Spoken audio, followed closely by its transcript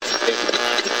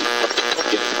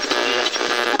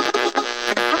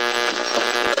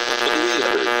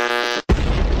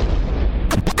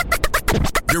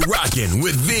Rockin'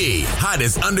 with the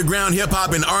hottest underground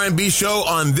hip-hop and R&B show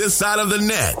on this side of the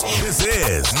net. This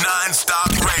is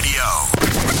NonStop Radio.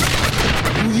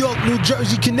 New York, New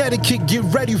Jersey, Connecticut, get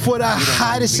ready for the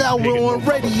hottest hour on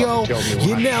radio.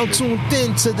 You're now tuned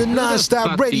in to the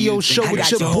NonStop Radio Show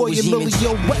with your boy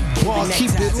Emilio Wetball.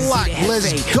 Keep it locked.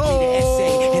 Let's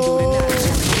go.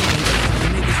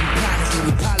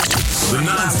 The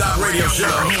NonStop Radio Show.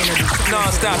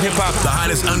 NonStop hip-hop. The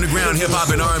hottest underground hip-hop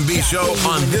and R&B show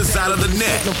on this side of the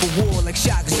net. No for war like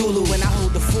Shock Zulu when I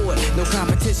hold the fort. No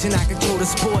competition, I control the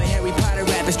sport. Harry Potter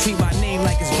rappers treat my name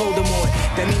like it's Voldemort.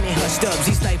 That mean they hushed up,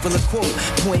 he stifle a quote.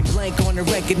 Point blank on the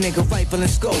record, nigga, rifle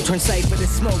and scope. Turn cipher to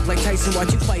smoke like Tyson,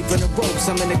 watch you fight for the ropes.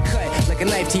 I'm in the cut like a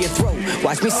knife to your throat.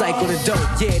 Watch me cycle the dope.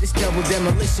 Yeah, this double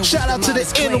demolition. Shout out to the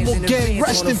Animal Gang.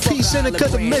 Rest in peace,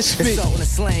 Seneca the Misfit. Salt in the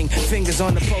slang, fingers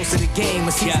on the pulse of the game.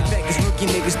 A season back is rookie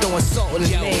niggas throwing salt in the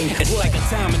name. It's like a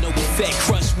domino effect.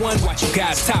 Crush one, watch you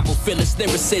guys topple. Phyllis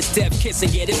lyricist, death kissing.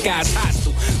 Yeah, this guy's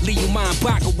hostile. Leave you mind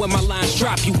boggle when my lines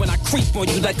drop you. When I creep on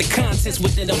you like the contents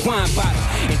within a wine bottle.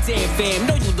 And damn fam,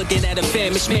 know you looking at a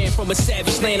famished man from a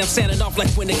savage land. I'm sounding off like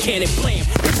when the cannon blam.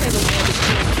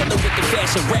 Killer with the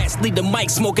fashion rats. Leave the mic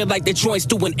smoking like the joints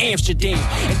do in Amsterdam.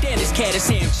 And then this cat is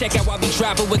Sam. Check out while we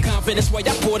dropping with confidence while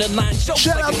y'all borderline jokes.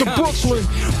 Shout like out to Brooklyn.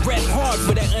 Rap hard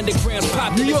for that underground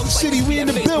pop. New York City, we in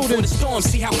the building. The storm,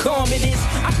 see how calm it is.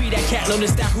 I be that cat known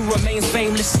as that who remains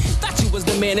fameless. Thought you was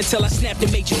the man until I snapped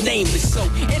and made you nameless. So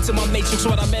enter my matrix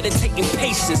while I meditate in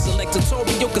patience. Select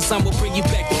tutorial, cause I'm gonna bring you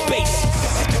back to basics.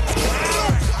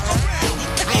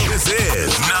 This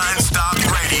is NonStop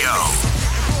Radio.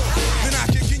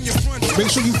 Make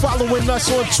sure you following us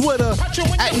on Twitter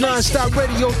at NonStop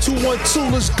Radio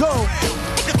 212. Let's go.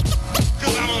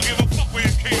 Cause I don't give a fuck where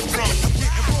it came from.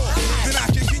 Then I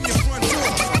can get your front door.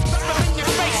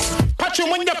 Punch you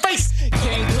in your face.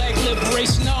 Gang Black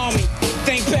Liberation Army.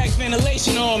 Think back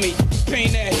ventilation on me.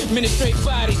 Pain that administrate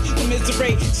bodies.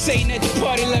 Commiserate. Satan at the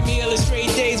party. Let me illustrate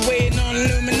days waiting on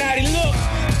Illuminati. Look.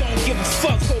 Don't give a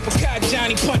fuck. Copacabana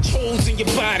Johnny. Punch holes in your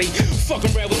body.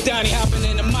 Fucking red with Donnie. Hopping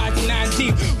in the Monty 9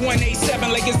 deep.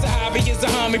 187 like it's a hobby. It's a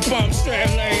homie bump. Strap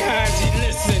like Haji.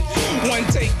 Listen. One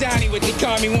take Donnie. What they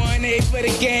call me. 1-8 for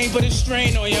the gang. Put a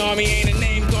strain on your army. Ain't a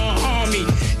name gonna harm me.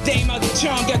 Dame out the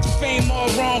charm, got your fame all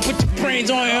wrong. Put your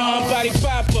brains on your arm, body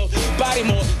pop up, body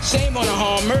more. Shame on the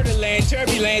harm, murder land,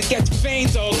 turbulence. Got your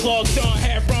veins all clogged on,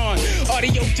 half on.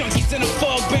 Audio junkies in a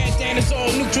fog, bandanas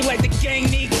all neutral like the gang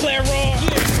need clear off.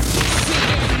 Yeah.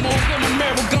 Animal with my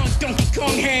marrow gun, Donkey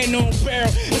Kong hand on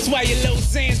barrel. That's why your little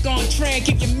Zan's gon' try and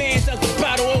kick your mans out the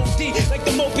bottle OD. Like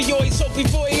the opioids, hope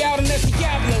boy out on that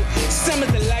Diablo. Some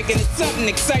of the liking, it's something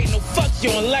exciting. No fuck, you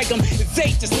don't like them. It's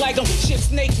eight just like them. Shit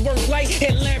snakes work light,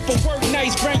 headlamp for work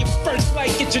nice. Bring your first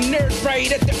flight, get your nerves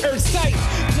right at the earth site.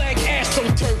 Black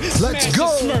astroturf, let's go.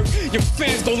 Smirk. Your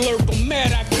fans gon' lurk, gon'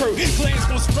 mad I curve. Glands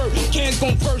gon' spurt, cans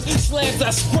gon' burst, slabs I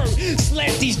squirt.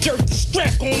 Slap these dirt, the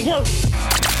strap gon' work.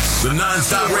 The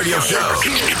NonStop Radio Show.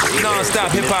 NonStop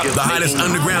hip-hop. The hottest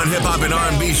underground hip-hop and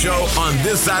R&B show on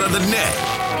this side of the net.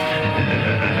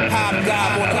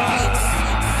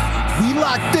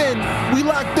 We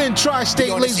locked in,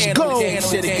 Tri-State, let's go.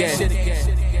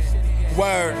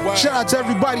 Word. Shout out to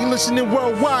everybody listening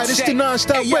worldwide. It's the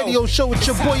NonStop Radio Show with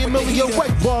your boy Emilio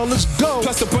Whiteball. Let's go.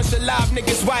 Plus a bunch of live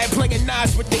niggas wired playing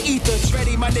knives with the ether.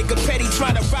 Shreddy, my nigga Petty,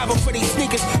 trying to rob him for these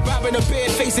sneakers. Robbing a bad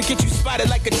face and get you spotted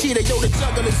like a cheetah. Yo, the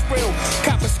jungle is real.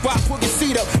 Cop a squat, pull your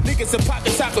seat up. Niggas are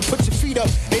popping top and put your feet up.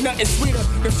 Ain't nothing sweeter.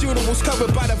 The funeral's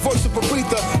covered by the voice of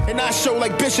Aretha. And I show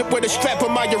like Bishop with a strap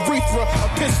on my urethra. A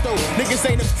pistol. Niggas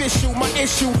ain't official. My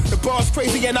issue. The bar's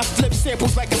crazy and I flip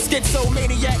samples like a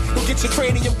schizomaniac. Don't get your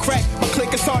cranium crack. My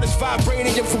click is hard as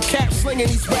vibranium from caps slinging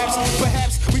these raps.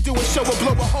 Perhaps we do a show and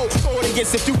blow a whole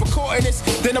audience. If you recording this,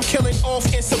 then I'm killing off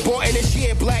insubordinates.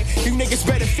 Yeah, black. You niggas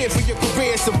better fit for your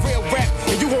career. It's a real rap.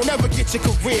 And you won't ever get your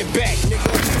career back,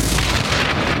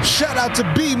 nigga. Shout out to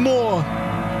B More.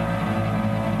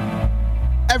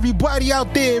 Everybody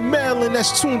out there in Maryland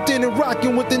that's tuned in and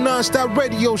rocking with the NonStop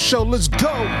Radio Show. Let's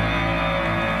go.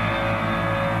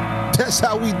 That's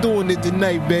how we doing it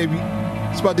tonight, baby.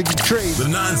 It's about to get crazy. The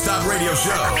NonStop Radio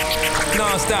Show.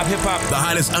 NonStop hip-hop. The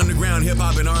hottest underground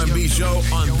hip-hop and R&B show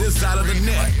on this side of the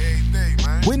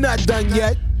net. We're not done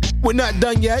yet. We're not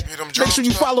done yet. Make sure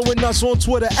you following us on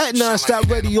Twitter at NonStop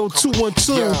Radio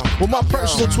 212 or my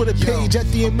personal Twitter page at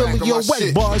the Emilio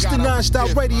Wet Bar. It's the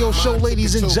NonStop Radio Show,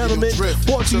 ladies and gentlemen.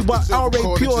 Brought to you by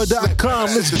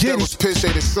RAPure.com. Let's get it.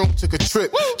 Took a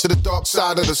trip to the dark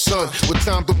side of the sun where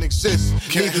time don't exist,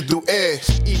 neither do air.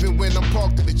 Even when I'm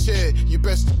parked in the chair, you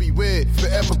best to beware,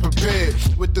 forever prepared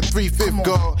with the 3/5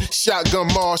 guard, shotgun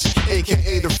marsh,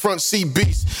 aka the front seat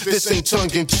beast. This ain't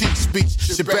tongue-in-cheek speech.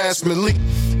 Shabazz Malik,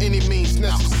 any means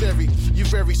necessary. You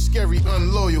very scary,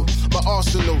 unloyal. My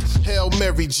arsenal, Hail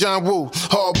Mary, John Woo,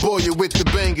 hard boiled with the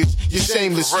bangers. You're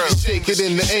shameless, you shake it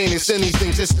in the anus.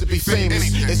 Anything just to be famous.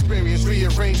 Experience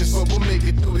rearranges, but we'll make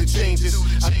it through the changes.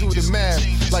 I do the math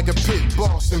like a pit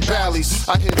boss in valleys.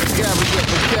 I hit the galley up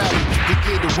in Cali to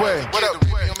get away.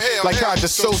 Like I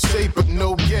just so safe, but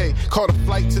no gay. Caught a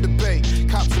flight to the bay,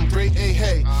 cop some great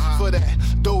hey for that.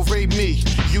 Do re me,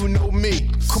 you know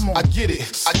me. Come on, I get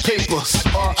it. I caper.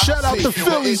 Shout out to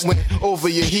Phillies. Went over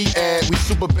your heat ad. We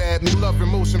super bad. Me loving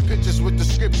motion pictures with the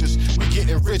scriptures. We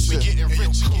getting richer.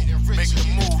 Make the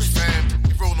moves, fam.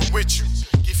 We rolling with you.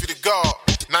 Give you the guard.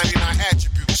 99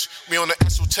 attributes. We on the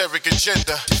esoteric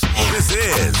agenda. This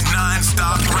is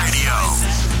NonStop Radio.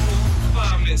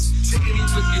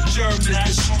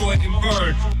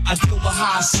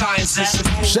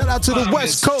 Shout out to the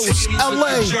West Coast,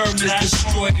 LA,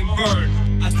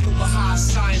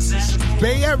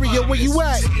 Bay Area, where you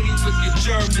at?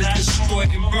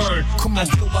 Come on.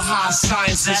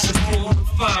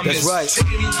 That's right. It's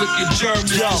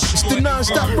the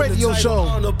NonStop Radio Show.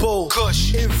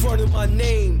 Kush. In front of my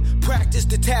name, practice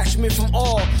detachment from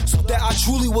all, so that I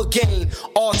truly will gain.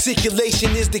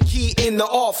 Articulation is the key in the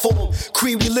art form.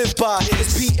 Creed we live by,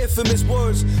 it's P infamous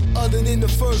words. Other than the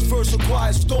first verse of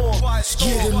Quiet Storm. Yeah,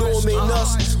 the norm ain't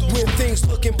us. When things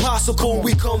look impossible,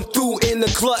 we come through in the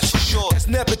clutch. That's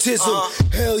nepotism.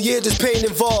 Hell yeah, there's pain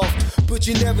involved, but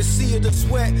you never see it or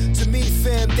sweat. To me,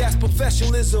 fam, that's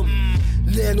professionalism.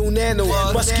 Nano,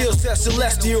 my skill set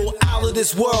celestial, out of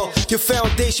this world. Your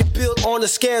foundation built on a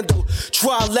scandal.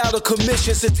 Try louder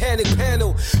commission, satanic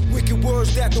panel. Wicked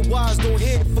words that the wise don't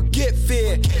hear. Forget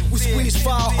fear. We squeeze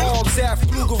firearms at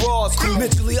Flugerars.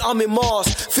 Mentally, I'm in Mars.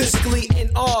 Physically in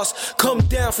ours. Come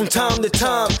down from time to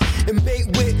time and make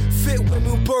with fit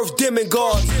women, birth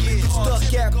demigods.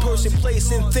 Stuck at person,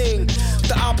 place, and thing.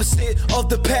 The opposite of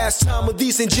the pastime of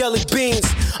these angelic beings.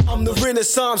 I'm the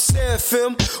Renaissance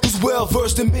seraphim who's well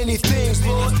versed in many things,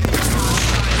 Lord.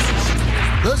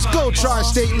 Let's go,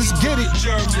 Tri-State, let's get it.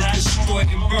 Germs is destroyed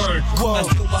and burned. I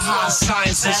feel the high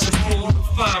science is the full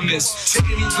refinements.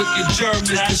 Any wicked germ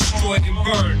is destroyed and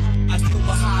burned. I feel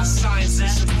the high science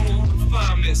is the full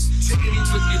refinements. Any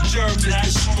wicked germ is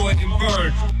destroyed and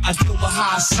burned. I feel the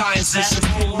high science is the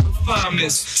full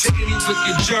refinements. Any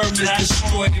wicked germ is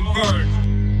destroyed and burned.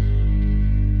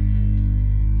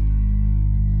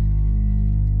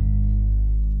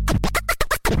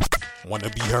 Want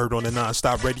to be heard on the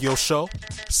NonStop Radio Show?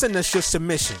 Send us your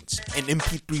submissions in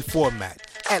MP3 format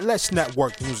at Let's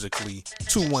Network Musically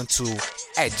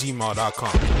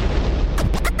 212@gmail.com.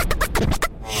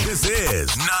 This is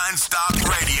NonStop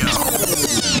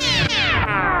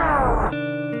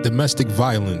Radio. Domestic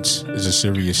violence is a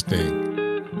serious thing.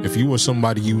 If you or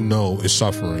somebody you know is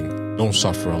suffering, don't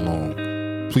suffer alone.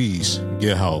 Please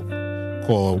get help.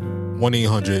 Call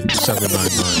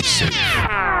 1-800-799-SAFE.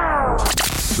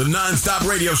 The NonStop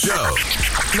Radio Show.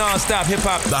 Non-stop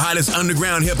hip-hop. The hottest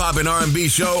underground hip-hop and R&B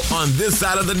show on this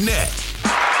side of the net.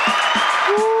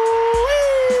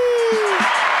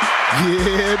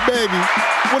 Yeah, baby.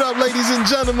 What up, ladies and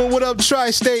gentlemen? What up,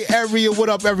 Tri-State area? What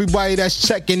up, everybody that's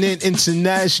checking in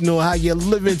international? How you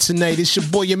living tonight? It's your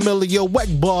boy Emilio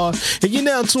Wekbar, and you're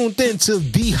now tuned in to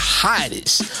the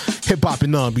hottest hip-hop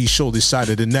and R&B show this side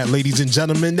of the net, ladies and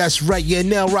gentlemen. That's right, you're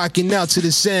now rocking out to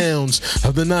the sounds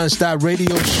of the NonStop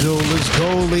Radio Show. Let's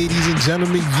go, ladies and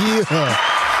gentlemen. Yeah.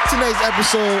 Tonight's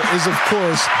episode is, of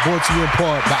course, brought to you in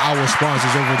part by our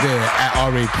sponsors over there at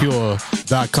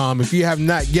RAPure.com. If you have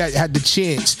not yet had the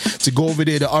chance to go over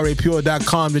there to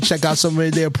RAPure.com to check out some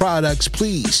of their products,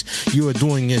 please, you are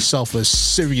doing yourself a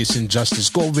serious injustice.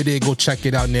 Go over there, go check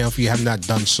it out now if you have not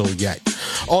done so yet.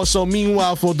 Also,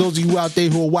 meanwhile, for those of you out there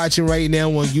who are watching right now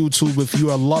on YouTube, if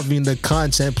you are loving the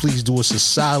content, please do us a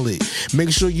solid.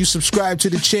 Make sure you subscribe to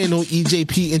the channel,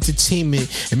 EJP Entertainment,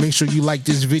 and make sure you like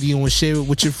this video and share it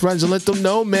with your friends and let them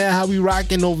know, man, how we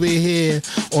rocking over here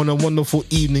on a wonderful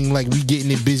evening like we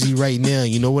getting it busy right now.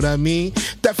 You know what I mean?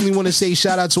 Definitely want to say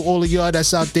shout out to all of y'all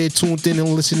that's out there tuned in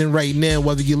and listening right now,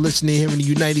 whether you're listening here in the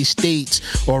United States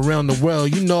or around the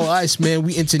world. You know us, man.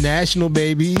 We international,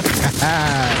 baby.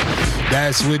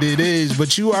 That's what it is.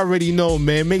 But you already know,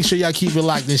 man. Make sure y'all keep it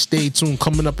locked and stay tuned.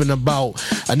 Coming up in about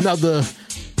another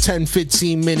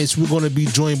 10-15 minutes, we're going to be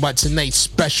joined by tonight's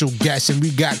special guest, and we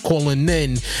got calling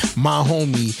in my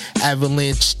homie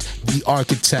Avalanche, the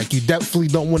Architect. You definitely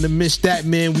don't want to miss that,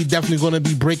 man. We definitely going to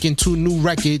be breaking 2 new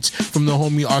records from the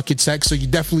homie Architect, so you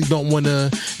definitely don't want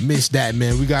to miss that,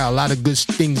 man. We got a lot of good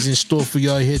things in store for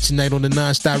y'all here tonight on the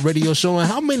NonStop Radio Show. And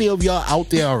how many of y'all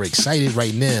out there are excited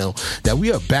right now that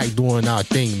we are back doing our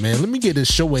thing, man? Let me get a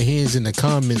show of hands in the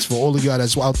comments for all of y'all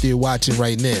that's out there watching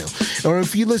right now. Or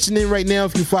if you're listening right now,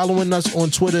 if you're following us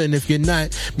on Twitter, and if you're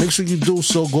not, make sure you do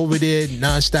so. Go over there,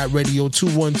 NonStop Radio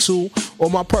 212, or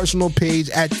my personal page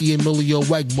at the Emilio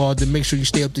Wegbar, to make sure you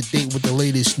stay up to date with the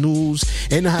latest news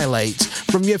and highlights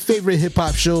from your favorite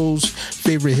hip-hop show's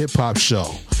favorite hip-hop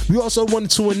show. We also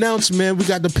wanted to announce, man, we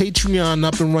got the Patreon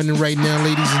up and running right now,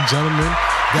 ladies and gentlemen.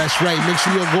 That's right. Make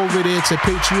sure you go over there to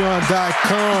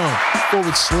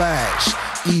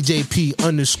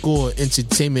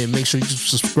patreon.com/EJP_entertainment. Make sure you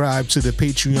subscribe to the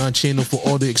Patreon channel for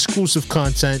all the exclusive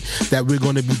content that we're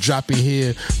going to be dropping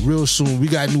here real soon. We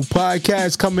got new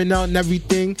podcasts coming out and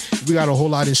everything. We got a whole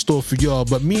lot in store for y'all.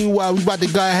 But meanwhile, we about to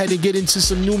go ahead and get into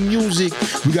some new music.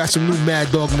 We got some new Mad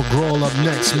Dog McGraw up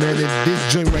next, man. And this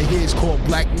joint right here is called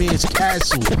Black Man's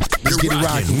Castle. Let's get it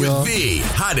rocking, y'all. With the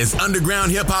hottest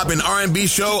underground hip-hop and R&B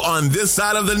show on this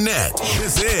side of the net.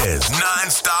 This is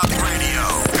NonStop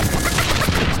Radio.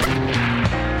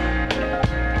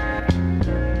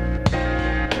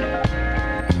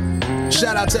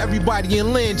 Shout out to everybody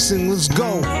in Lansing. Let's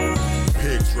go.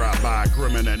 Pigs drive by,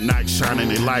 grimming at night, shining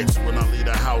their lights. When I leave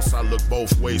the house, I look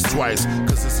both ways twice.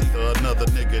 Cause it's either another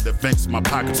nigga that thinks my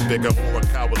pocket's bigger, or a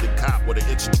cowardly cop with an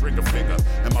itchy trigger finger.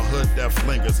 And my hood death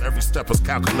lingers, every step is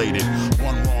calculated.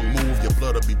 One wrong move, your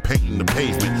blood'll be painting the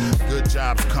pavement. Good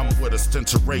jobs come with a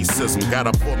stench of racism.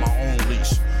 Gotta pull my own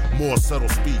leash. More subtle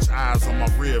speech, eyes on my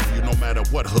rear view, no matter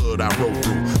what hood I rode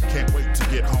through. Can't wait to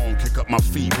get home, kick up my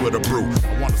feet with a brew.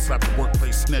 I wanna slap the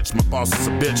workplace snitch, my boss is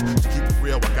a bitch. To keep it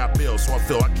real, I got bills, so I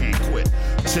feel I can't quit.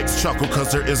 Chicks chuckle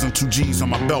cause there isn't 2 G's on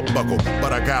my belt buckle,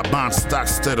 but I got bond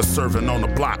stocks instead of serving on the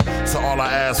block. So all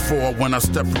I ask for when I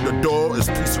step through the door is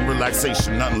peace and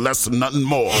relaxation, nothing less and nothing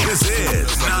more. This is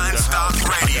NonStop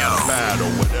Radio. I got a battle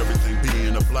with everything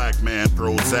being a black man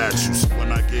throws at you. So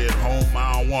when I get home,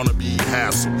 I don't wanna be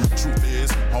hassled. Truth is,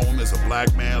 home is a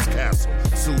black man's castle.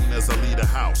 Soon as I leave the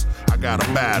house, I got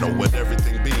a battle with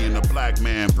everything being a black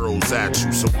man throws at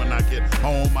you. So when I get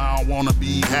home, I don't wanna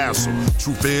be hassled.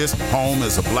 Truth is, home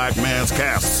is a black man's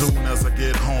castle. Soon as I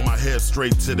get home, I head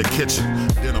straight to the kitchen.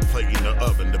 Dinner plate in the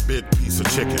oven, the big piece of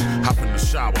chicken. Hop in the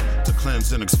shower to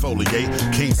cleanse and exfoliate.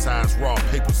 King size raw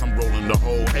papers, I'm rolling the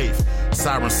whole eighth.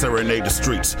 Sirens serenade the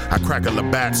streets. I crack a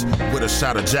Labatt's with a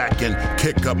shot of Jack and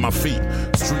kick up my feet.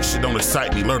 Street shit don't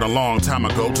excite me. Learned a long time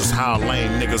ago just how lame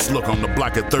niggas look on the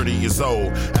block at 30 years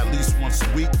old. At least once a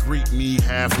week, greet me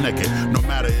half naked. No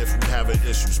matter if we having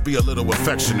issues, be a little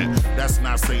affectionate. That's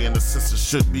not saying the sisters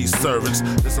should be servants.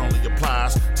 This only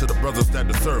applies to the brothers that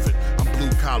deserve it. I'm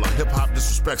blue collar. Hip hop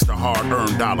disrespects the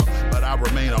hard-earned dollar, but I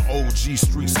remain an OG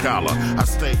street scholar. I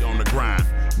stay on the grind,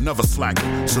 never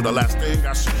slacking. So the last thing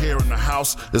I should hear in the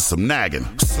house is some nagging.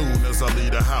 Soon as I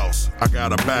leave the house, I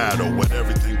got a battle with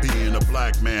everything being a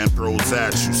black man throws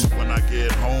at you. So when I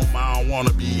get home, I don't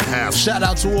wanna be hassled. Shout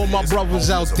out to all my brothers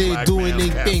out there doing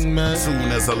their thing, man.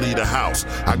 Soon as I leave the house,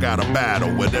 I got a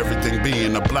battle with everything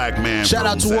being a black man. Shout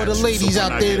out to all the ladies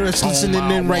out there that's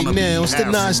listening in right now. It's the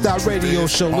NonStop Radio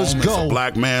Show. Let's go.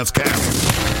 Black man's castle.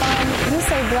 You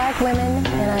say black women,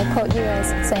 and I quote you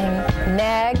as saying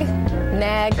nag,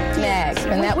 nag, nag,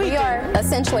 and that we are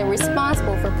essentially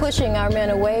responsible for pushing our men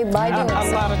away by doing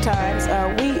so. A lot of times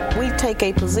we take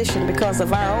a position because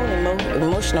of our own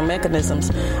emotional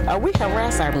mechanisms. We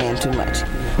harass our men too much.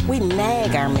 We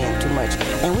nag our men too much,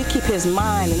 and we keep his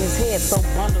mind and his head so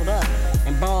bundled up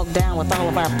and bogged down with all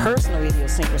of our personal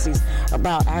idiosyncrasies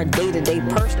about our day-to-day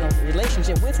personal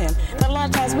relationship with him, that a lot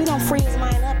of times we don't free his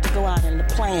mind up to go out and to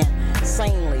plan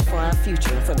sanely for our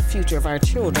future, for the future of our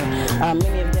children.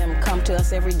 Many of them come to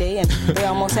us every day and they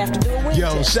almost have to do a wind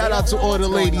test. Shout out to all the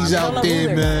ladies out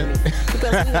there, man.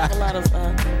 Because we have a lot of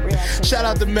reactions. Shout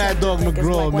out to Mad Dog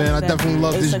McGraw, man. I definitely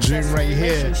love this dream right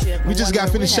here. We just got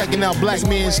finished checking out Black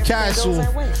Man's Castle.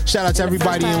 Shout out to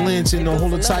everybody in Lansing, the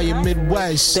whole entire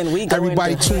Midwest.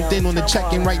 Everybody tuned in on the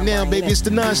check-in right now, baby. It's the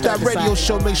NonStop Radio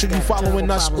Show. Make sure you're following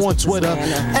us on Twitter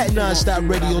at NonStop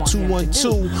Radio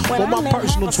 212, or my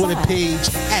personal Twitter page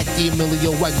at the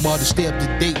Emilio Wegbar to stay up to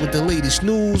date with the latest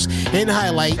news and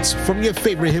highlights from your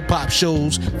favorite hip-hop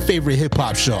show's favorite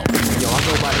hip-hop show. Yo, I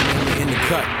go by the name of In the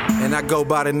Cut. And I go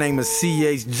by the name of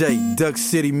CHJ, Duck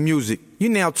City Music. You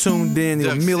now tuned in to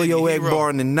Emilio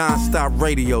Egbar and the NonStop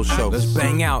Radio Show. Let's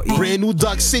bang out. Brand new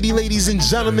Duck City, ladies and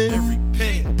gentlemen.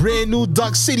 Brand new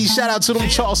Duck City. Shout out to them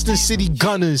Charleston City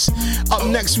Gunners. Up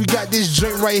next, we got this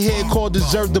joint right here called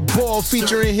Deserve the Ball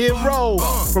featuring Hero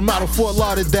from out of Fort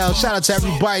Lauderdale. Shout out to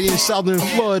everybody in Southern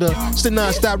Florida. It's the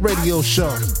NonStop Radio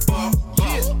Show.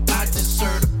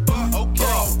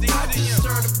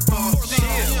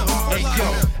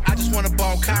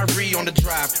 Kyrie on the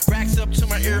drive, racks up to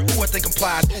my ear, ooh, I think I'm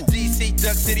plied. DC,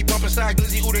 Duck City, bumping side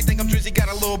glizzy, ooh, they think I'm Drizzy, got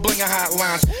a little bling of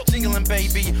hotlines. Jingling,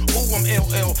 baby, ooh, I'm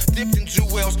LL, dipped in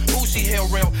jewels, ooh, she hell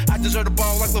rail. I deserve the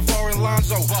ball like LeVar and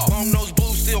Lonzo. Long nose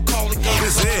blue, still call it go.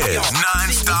 This is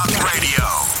NonStop Radio.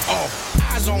 Oh,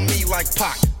 eyes on me like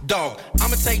Pac. Dog,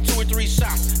 I'ma take 2 or 3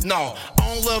 shots. No,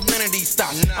 I don't love none of these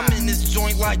stops. I'm in this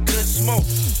joint like good smoke,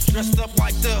 dressed up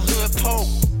like the hood pope.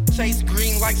 Chase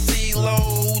green like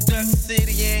CeeLo, Duck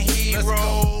City and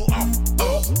Hero.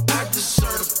 I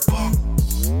deserve the ball.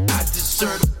 I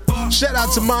deserve the ball. Shout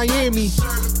out to Miami,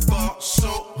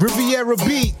 Riviera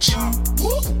Beach. I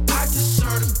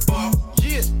deserve the ball.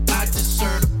 Yeah, I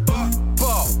deserve the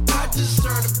ball. I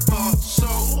deserve the ball so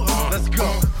hard. Let's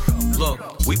go. Look,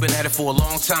 we've been at it for a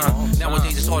long time.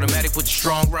 Nowadays it's automatic with the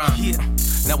strong rhyme. Yeah.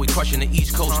 Now we crushing the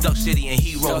East Coast, Duck City and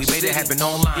Hero. We made it happen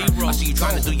online. I see you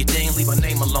trying to do your thing, leave my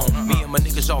name alone. Me and my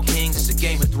niggas all kings, it's a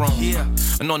Game of Thrones. Yeah.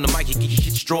 And on the mic, you get your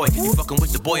shit destroyed. If you fucking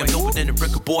with the boy, I'm doper than a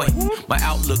brick of boy. My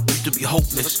outlook used to be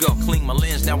hopeless. Let's go. Clean my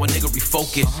lens, now a nigga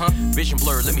refocus. Vision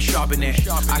blurred, let me sharpen that.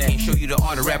 I can't show you the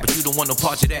art of rap, but you don't want no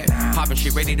parts of that. Poppin'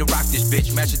 shit, ready to rock this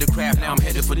bitch. Master the craft, now I'm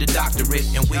headed for the doctorate.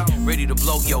 And we ready to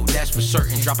blow, yo, that's for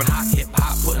certain. Dropping hot hip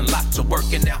hop, putting lots of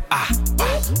work in now. I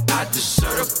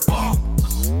deserve the ball.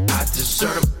 I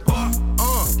deserve the ball.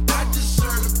 I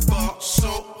deserve the ball so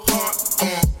hard.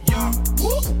 Y'all.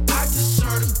 I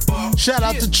deserve the ball. Shout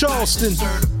out to Charleston.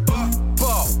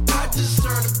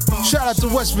 Shout out to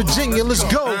West Virginia. Let's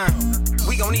go.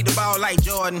 We gon' need the ball like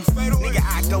Jordan. Nigga,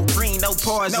 I go green, no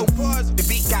pause. The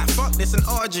beat got fucked, it's an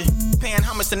orgy. Paying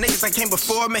homage to niggas that came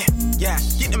before me. Yeah,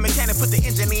 get the mechanic, put the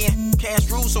engine in. Cash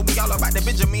rules, so we all about the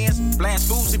Benjamins. Blast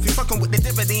fools if you fucking with the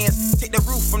dividends. Take the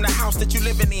roof from the house that you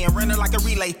living in. Running like a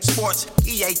relay. Sports,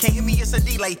 EA, can't hear me, it's a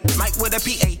delay. Mike with a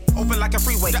PA, open like a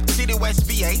freeway. City West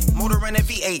VA, motor running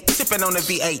V8. Sipping on the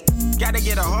V8. Gotta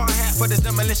get a hard hat for this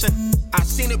demolition. I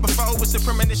seen it before with some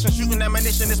premonition. Shooting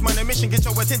ammunition, it's my mission, get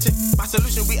your attention. My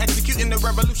solution, we executing the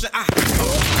revolution. I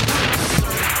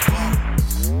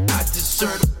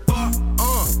deserve the ball.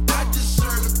 I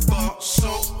deserve the ball so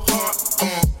hard.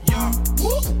 Y'all.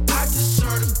 I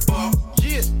deserve the ball.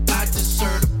 Yeah, I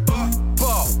deserve the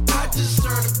ball. I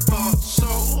deserve the ball so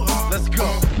hard. Let's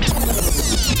go.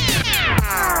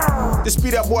 This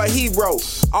beat up boy Hero,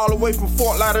 all the way from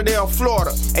Fort Lauderdale,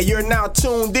 Florida, and you're now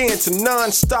tuned in to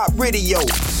NonStop Radio.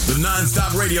 The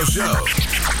NonStop Radio Show.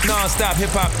 NonStop hip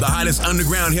hop. The hottest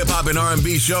underground hip hop and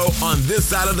R&B show on this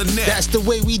side of the net. That's the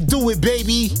way we do it,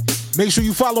 baby. Make sure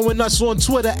you following us on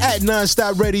Twitter at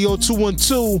NonStop Radio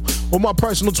 212 or my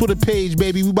personal Twitter page,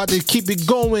 baby. We about to keep it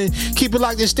going. Keep it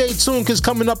locked and stay tuned, because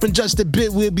coming up in just a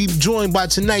bit, we'll be joined by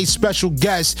tonight's special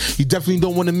guest. You definitely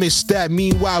don't want to miss that.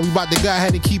 Meanwhile, we about to go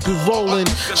ahead and keep it rolling.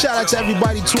 Shout out to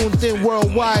everybody tuned in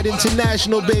worldwide,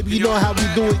 international, baby. You know how we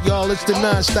do it, y'all. It's the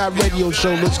NonStop Radio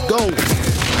Show. Let's go.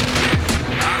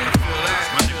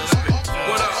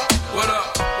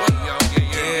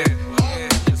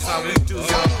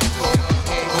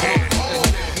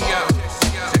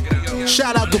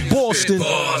 Shout out to Boston.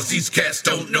 These cats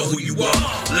don't know who you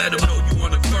are. Let them know you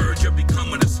on the verge of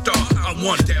becoming a star. I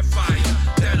want that fire,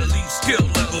 that elite skill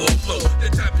level of flow,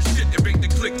 that type of shit that make the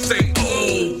click say,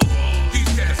 oh. These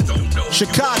cats don't know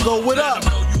Chicago, what up? Let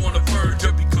them know you on the verge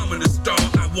of becoming a star.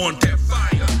 I want that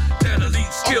fire, that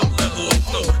elite skill level of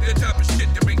flow, that type of shit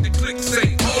that make the click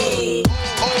say, oh.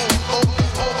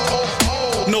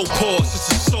 No pause,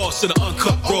 it's a sauce in the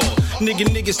uncut raw.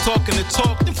 Niggas talking the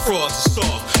talk, them frauds are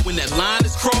soft. When that line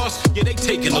is crossed, yeah, they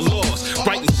taking the loss.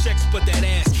 Writing checks, but that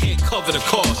ass can't cover the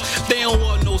cost. They don't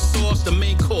want no sauce, the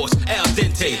main course, al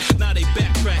dente. Now they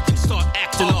backtrack and start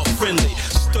acting all friendly.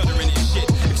 Stuttering and shit,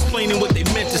 explaining what they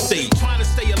meant to say. Trying to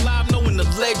stay alive, knowing the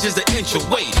ledge is an inch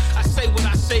away. I say what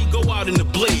I say, go out in the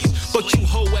blaze. But you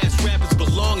hoe-ass rappers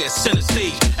belong at center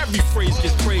stage. Every phrase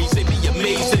gets praised, they be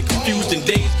amazed and confused in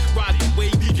days. Ride the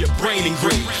wave, leave your brain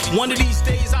engraved. One of these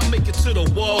days, I'll make it to the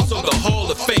walls of the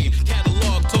Hall of Fame.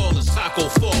 Catalog tall as Taco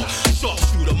Fall.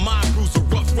 Sharpshooter, mind bruiser,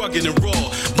 rough, rugged, and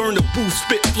raw. Burn the booth,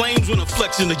 spit flames when I'm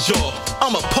flexing the jaw.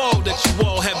 I'm appalled that you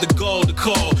all have the gall to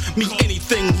call me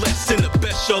anything less than the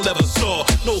best y'all ever saw.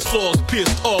 No flaws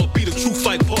pierced all, be the true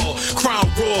fight Paul. Crown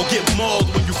raw, get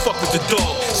mauled when you fuck with the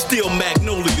dog. Steel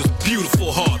magnolias,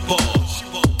 beautiful hard balls.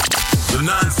 The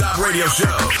NonStop Radio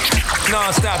Show.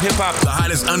 NonStop Hip Hop. The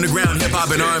hottest underground hip hop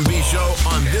and R&B show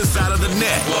on this side of the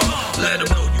net. Let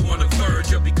them know you on the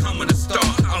verge of becoming a star.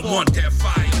 I want that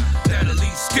fire, that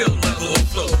elite skill level of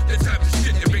flow. The type of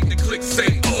shit that make the click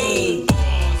say, oh.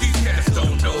 These cats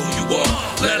don't know who you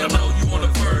are. Let them know you on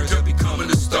the verge of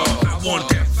becoming a star. I want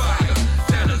that fire,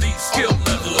 that elite skill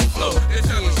level of flow. The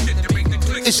type of shit that make the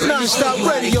click It's say, NonStop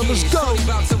Radio, let's go.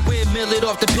 About to windmill it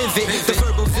off the pivot. The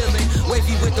verbal villain,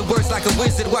 wavy with the words like a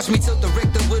wizard. Watch me tilt the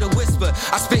Richter with a whisper.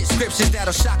 I spit scriptures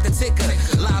that'll shock the ticker.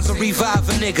 Lines will revive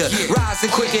a nigga.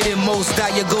 Rising quicker than most,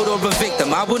 die you go to a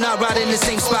victim. I will not ride in the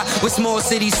same spot with small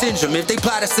city syndrome. If they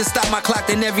plot us to stop my clock,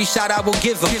 then every shot I will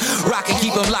give them. Rock and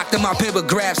keep them locked in my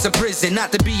paragraphs of prison.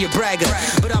 Not to be a bragger,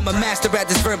 but I'm a master at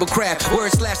this verbal craft.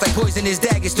 Words slash like poisonous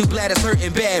daggers. Too bladders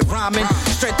hurting bad. Rhyming,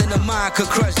 strengthen the mind, could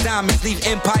crush diamonds. Leave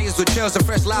empires with trails of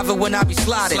fresh lava when I be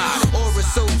sliding. Aura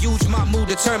so huge, my mood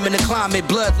determine the climate.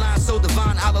 Bloodline so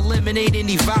divine, I'll eliminate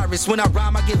any virus. When I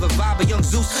rhyme, I give a vibe of young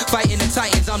Zeus fighting the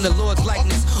Titans. I'm the Lord's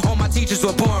likeness. All my teachers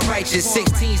were born righteous.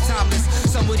 16's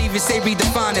timeless. Some would even say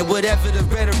redefine it. Whatever the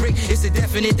rhetoric, it's a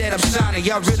definite that I'm shining.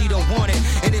 Y'all really don't want it,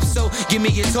 and if so, give me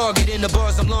your target. In the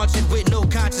bars I'm launching with no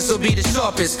conscience will be the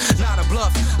sharpest. Not a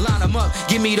bluff, line them up,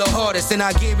 give me the hardest, and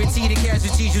I guarantee the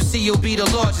casualties you see will be the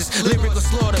largest. Lyrical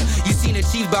slaughter, you seen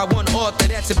achieved by one author.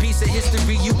 That's a piece of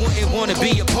history you wouldn't want to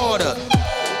be a part of.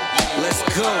 Let's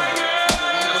go.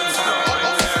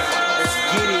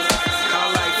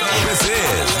 This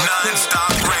is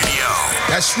NonStop Radio.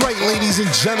 That's right, ladies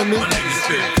and gentlemen.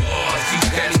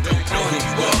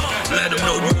 Let them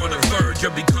know you on the verge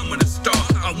of becoming a star.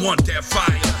 I want that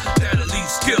fire, that elite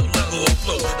skill level of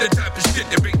flow. The type of shit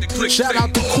that make the click. Shout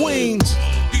out to Queens.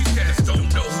 These cats don't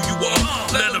know who you are.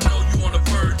 Let them know you on the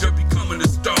verge of becoming a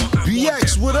star.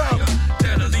 BX, what up?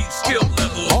 That elite skill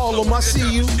level. Harlem, I see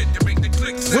you.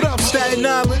 What up, Staten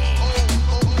Island?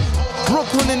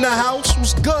 Brooklyn in the house.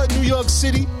 What's good, New York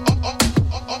City?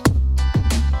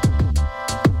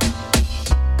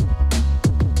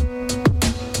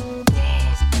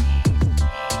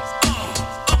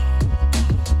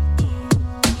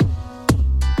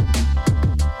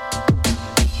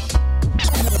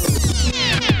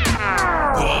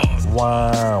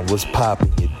 Wow, what's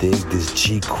poppin', you dig? This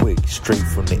G Quick, straight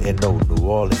from the NO, New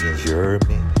Orleans, you heard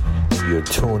me? And you're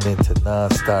tuned into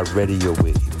NonStop Radio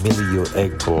with Emilio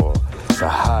Egbar, the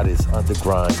hottest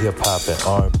underground hip-hop and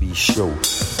R&B show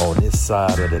on this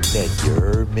side of the net, you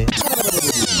heard me?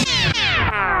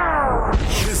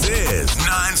 This is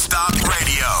NonStop Radio.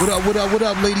 What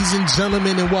up, ladies and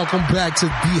gentlemen, and welcome back to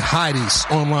the hottest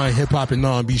online hip-hop and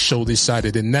R&B show this side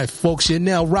of the net. Folks, you're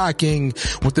now rocking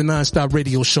with the NonStop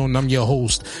Radio show, and I'm your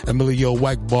host, Emilio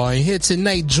Egbar. And here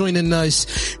tonight, joining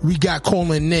us, we got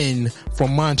calling in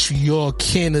from Montreal,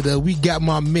 Canada. We got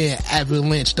my man,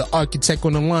 Avalanche, the Architect,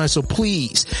 on the line, so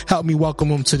please help me welcome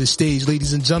him to the stage.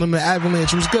 Ladies and gentlemen,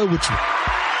 Avalanche, what's good with you?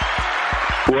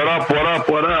 What up?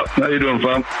 How you doing,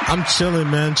 fam? I'm chilling,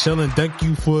 man, chilling. Thank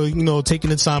you for, taking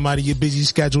the time out of your busy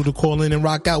schedule to call in and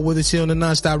rock out with us here on the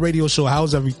NonStop Radio show.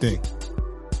 How's everything?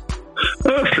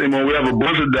 Same old. We have a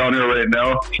blizzard down here right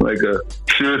now, like a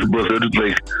serious blizzard. It's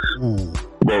like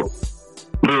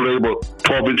about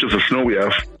 12 inches of snow we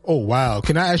have. Oh, wow.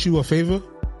 Can I ask you a favor?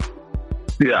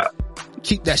 Yeah.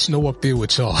 Keep that snow up there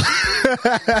with y'all.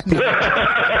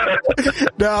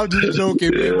 No, I'm just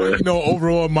joking, man. But,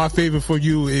 overall, my favor for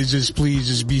you is please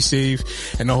just be safe,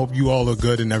 and I hope you all are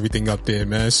good and everything up there,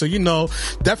 man. So,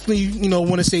 definitely,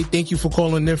 want to say thank you for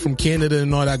calling in from Canada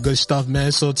and all that good stuff,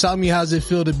 man. So tell me, how's it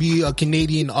feel to be a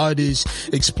Canadian artist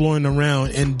exploring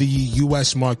around in the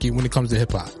U.S. market when it comes to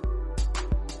hip hop?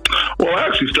 Well, I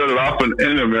actually started off in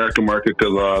the American market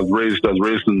because I was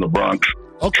raised in the Bronx,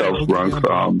 South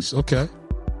Bronx. Okay.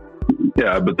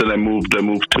 Yeah, but then I moved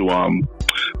to Toronto,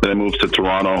 then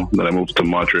I moved to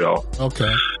Montreal.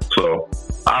 Okay. So,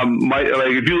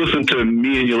 if you listen to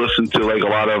me and you listen to like a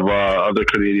lot of other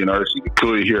Canadian artists, you can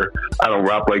clearly hear I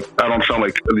don't sound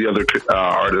like the other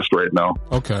artists right now.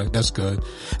 Okay, that's good.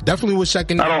 Definitely was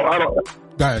checking. I don't.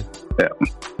 Go ahead. Yeah.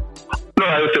 No,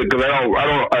 I said because I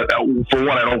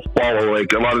don't follow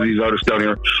like a lot of these artists down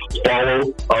here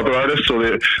follow other artists, so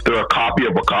they're a copy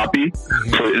of a copy.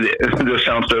 Mm-hmm. So their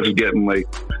sound starts getting like.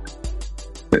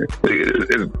 I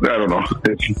don't know.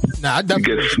 Nah, I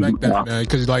definitely respect that, man,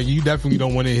 because you definitely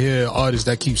don't want to hear artists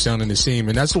that keep sounding the same,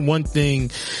 and that's the one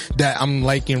thing that I'm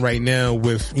liking right now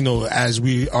with as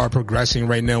we are progressing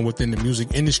right now within the music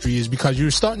industry is because you're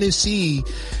starting to see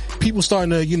people starting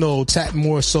to, you know, tap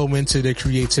more so into their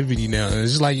creativity now. And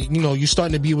it's like, you know, you're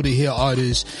starting to be able to hear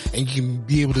artists and you can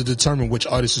be able to determine which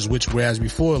artist is which, whereas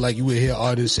before, like, you would hear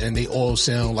artists and they all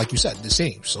sound, like you said, the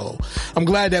same. So I'm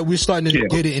glad that we're starting to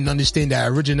get it and understand that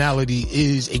originality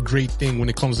is a great thing when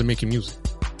it comes to making music.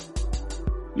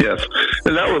 Yes,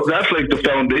 and that's like the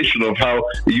foundation of how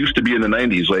it used to be in the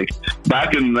 90s. Like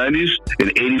back in the 90s, in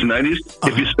the 80s and 90s,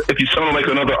 if you sounded like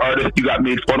another artist, you got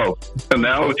made fun of. And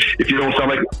now, if you don't sound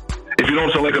like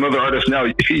another artist now,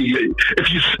 if you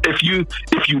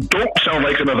don't sound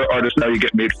like another artist now, you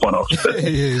get made fun of. Yeah,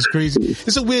 it's crazy.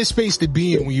 It's a weird space to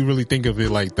be in when you really think of it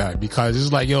like that, because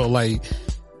it's like, yo, like,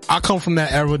 I come from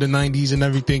that era, the 90s and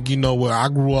everything, you know, where I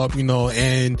grew up, you know,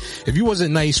 and if you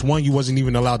wasn't nice, one, you wasn't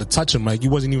even allowed to touch a mic. You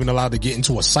wasn't even allowed to get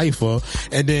into a cypher.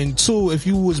 And then two, if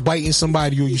you was biting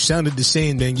somebody or you sounded the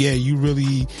same, then yeah, you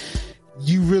really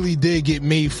did get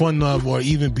made fun of or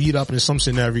even beat up in some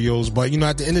scenarios. But, you know,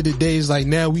 at the end of the day, it's like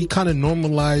now we kind of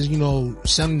normalize, you know,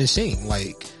 sounding the same.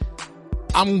 Like,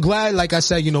 I'm glad, like I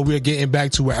said, you know, we're getting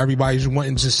back to where everybody's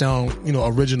wanting to sound, you know,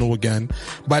 original again.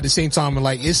 But at the same time,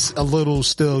 like, it's a little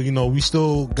still, you know, we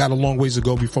still got a long ways to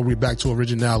go before we're back to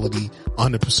originality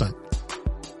 100%.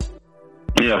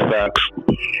 Yeah, facts.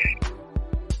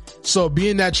 So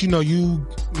being that, you know, you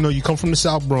come from the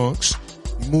South Bronx,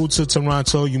 you moved to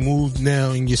Toronto, you moved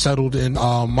now and you're settled in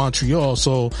Montreal.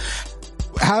 So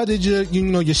how did your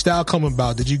style come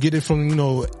about? Did you get it from, you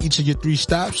know, each of your three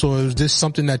stops, or is this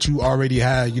something that you already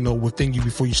had, you know, within you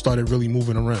before you started really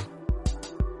moving around?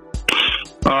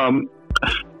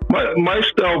 My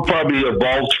style probably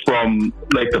evolves from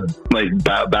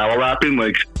battle rapping.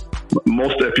 Like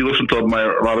if you listen to a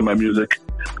lot of my music,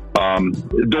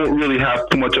 it don't really have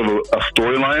too much of a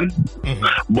storyline,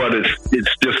 but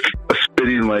it's just a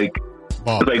spitting like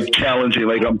challenging,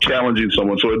 like I'm challenging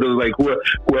someone. So it does like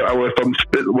if I'm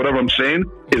whatever I'm saying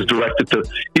is directed to,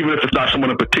 even if it's not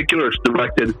someone in particular, it's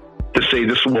directed to say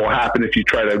this will happen if you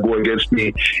try to go against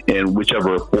me in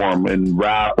whichever form, in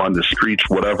rap, on the streets,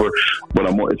 whatever. But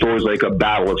it's always like a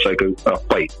battle. It's like a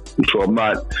fight. And so I'm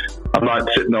not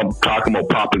sitting up talking about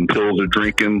popping pills or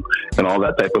drinking and all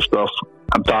that type of stuff.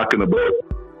 I'm talking about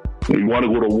you want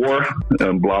to go to war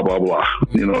and blah blah blah.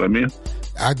 You know what I mean?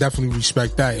 I definitely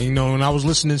respect that. And, you know, when I was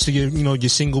listening to your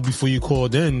single before you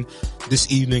called in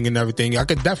this evening and everything, I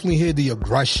could definitely hear the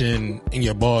aggression in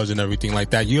your bars and everything like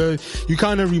that. You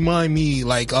kind of remind me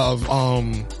like of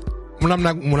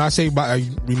when I say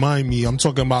remind me, I'm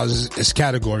talking about as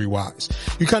category wise.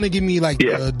 You kind of give me like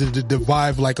the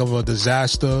vibe like of a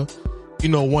Disaster, you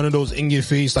know, one of those in your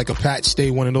face, like a Pat Stay,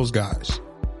 one of those guys.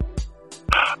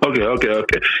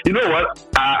 Okay. You know what?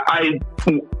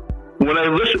 When I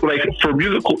listen, like for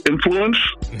musical influence,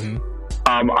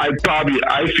 I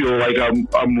feel like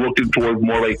I'm looking towards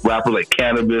more like rappers like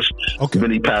Cannabis,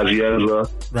 Vinny Pazienza,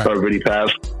 or Vinny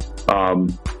Paz,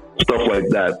 stuff like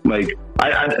that. Like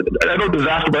I know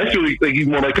Disaster, but I feel like he's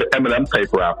more like an Eminem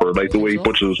type rapper, like the way he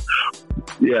puts his.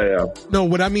 Yeah. No,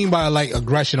 what I mean by like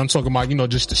aggression, I'm talking about, you know,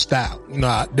 just the style, you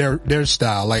know, their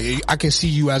style. Like I can see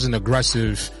you as an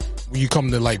aggressive when you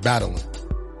come to like battling.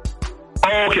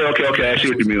 Oh, okay. I see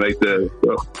what you mean. Like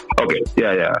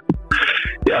yeah.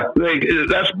 Like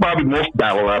that's probably most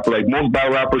battle rappers. Like most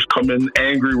battle rappers come in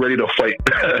angry, ready to fight.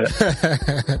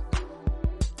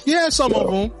 Yeah, some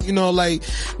of them, you know, like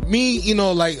me, you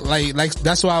know, like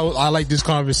that's why I like this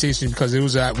conversation, because it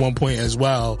was at one point as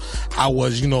well. I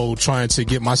was, you know, trying to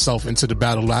get myself into the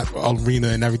battle rap arena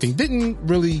and everything. Didn't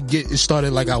really get it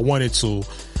started like I wanted to.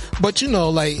 But, you know,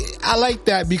 like, I like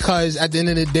that because at the end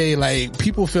of the day, like,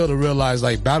 people fail to realize,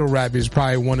 like, battle rap is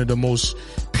probably one of the most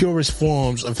purest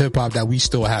forms of hip hop that we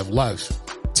still have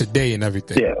left today and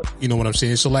everything. Yeah. You know what I'm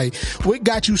saying? So, like, what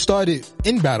got you started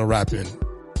in battle rapping?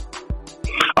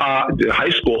 High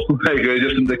school, like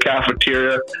just in the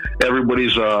cafeteria,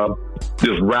 everybody's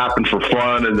just rapping for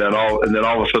fun, and then all of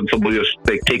a sudden somebody just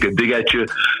take a dig at you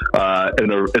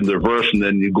in their verse, and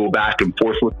then you go back and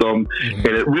forth with them, and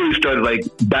it really started like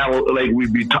battle, like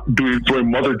we'd be throwing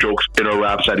mother jokes in our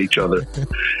raps at each other,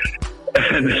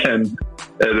 and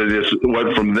it just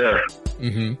went from there.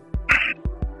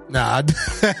 Nah,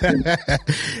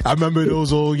 I remember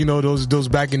those old, you know, those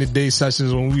back in the day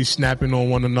sessions when we snapping on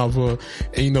one another,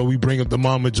 and, you know, we bring up the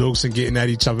mama jokes and getting at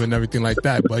each other and everything like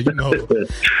that. But, you know,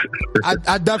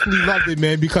 I definitely loved it,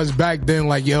 man, because back then,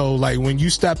 like, yo, like when you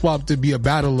step up to be a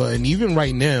battler, and even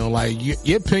right now, like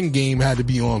your pen game had to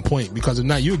be on point, because if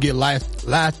not, you would get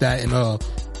laughed at in a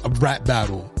rap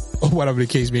battle or whatever the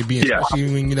case may be, especially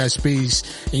when you're in that space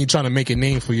and you're trying to make a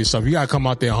name for yourself. You gotta come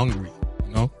out there hungry,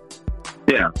 you know?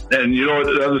 Yeah, and you know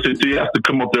the other thing too, you have to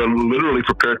come up there literally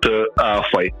prepared to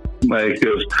fight. Like,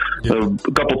 cause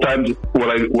a couple times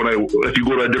if you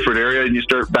go to a different area and you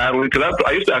start battling, because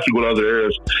I used to actually go to other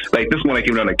areas. Like this when I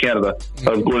came down to Canada, I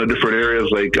was going to different areas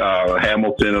like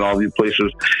Hamilton and all these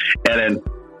places, and then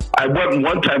I went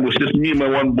one time with just me and my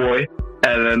one boy.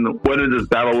 And then one of this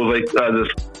battle was like this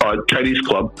Chinese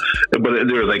club, but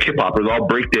there was like hip hoppers, all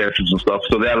break dancers and stuff.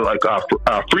 So they had like a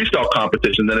freestyle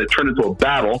competition. Then it turned into a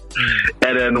battle.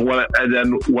 And then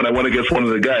when I went against one of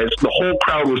the guys, the whole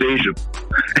crowd was Asian,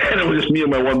 and it was just me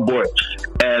and my one boy.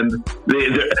 And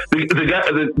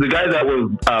the guy that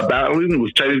was battling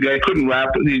was Chinese guy. Couldn't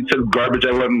rap. He said garbage.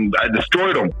 I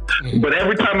destroyed him. But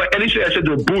every time anything I said,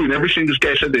 they were booing. Everything this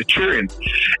guy said, they're cheering.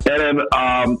 And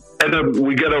then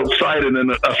we get outside, and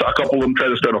then a couple of them tried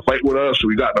to start a fight with us. So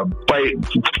we got in a fight,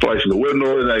 sliced the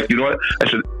window, and like, you know what? I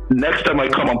said, next time I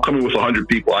come, I'm coming with 100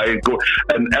 people. I go,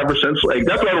 and ever since, like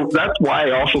that's why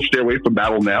I also stay away from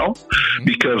battle now,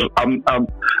 because I'm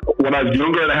when I was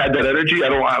younger and I had that energy,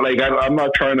 I'm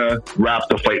not trying to rap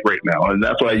the fight right now, and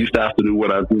that's what I used to have to do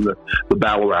when I was doing the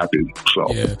battle rapping.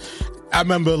 So. Yeah. I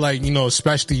remember, like, you know,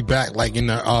 especially back, like, in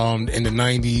the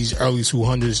 90s, early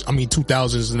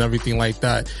 2000s and everything like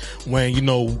that, when, you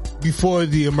know, before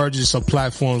the emergence of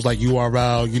platforms like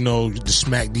URL, you know, the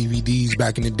Smack DVDs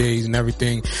back in the days and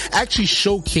everything, actually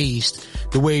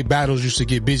showcased the way battles used to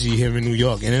get busy here in New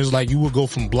York. And it was like you would go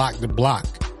from block to block,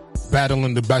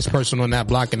 battling the best person on that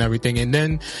block and everything. And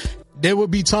then there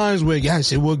would be times where,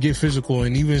 yes, it would get physical,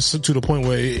 and even to the point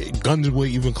where guns would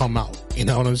even come out. You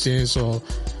know what I'm saying? So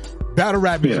battle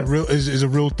rap is a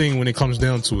real thing when it comes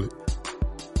down to it.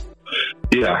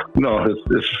 Yeah, no,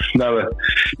 it's not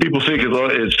people think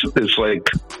it's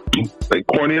like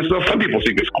corny and stuff. Some people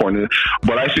think it's corny,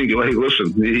 but I think, like,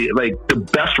 listen, the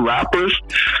best rappers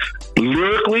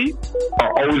lyrically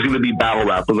are always going to be battle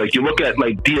rappers. Like, you look at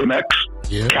like DMX,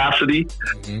 Cassidy,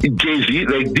 Jay-Z,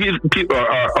 like these people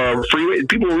are freeway.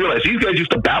 People realize these guys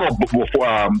used to battle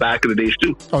before back in the days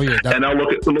too. Oh yeah, and now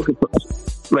look at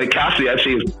like Cassidy, I'd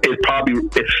say is probably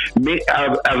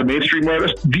as a mainstream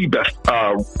artist the best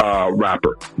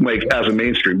rapper, like as a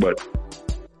mainstream, but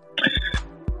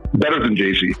better than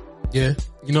Jay-Z. Yeah,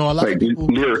 you know, a lot of people.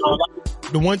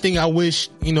 The one thing I wish,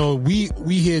 you know, we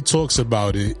hear talks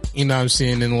about it, you know what I'm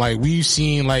saying, and like we've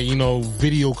seen, like, you know,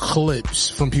 video clips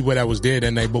from people that was there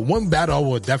that night. But one battle I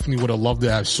would definitely have loved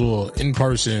to have saw in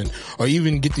person, or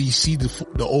even get to see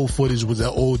the old footage, was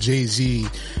that old Jay-Z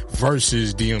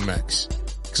versus DMX.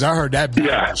 Because I heard that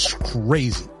battle was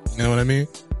crazy. You know what I mean?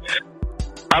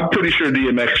 I'm pretty sure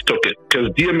DMX took it, because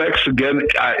DMX again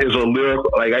is a lyrical.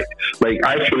 I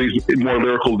feel he's more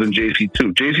lyrical than Jay-Z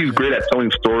too. Jay-Z's great at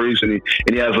telling stories, and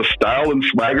he has a style and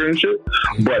swagger and shit.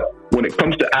 But when it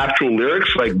comes to actual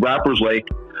lyrics, like rappers like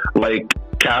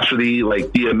Cassidy, like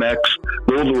DMX,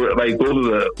 those are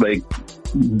the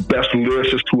best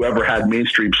lyricists who ever had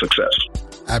mainstream success.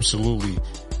 Absolutely.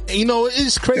 You know,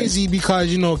 it's crazy because,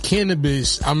 you know,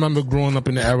 Cannabis, I remember growing up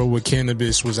in the era where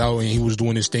Cannabis was out and he was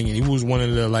doing his thing, and he was one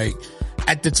of the, like,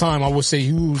 at the time, I would say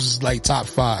he was like top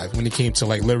 5 when it came to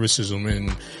like lyricism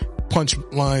and punch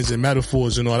lines and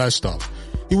metaphors and all that stuff.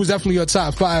 He was definitely a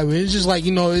top 5. And it's just like,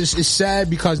 you know, it's sad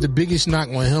because the biggest knock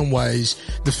on him was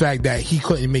the fact that he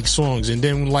couldn't make songs. And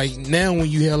then, like, now when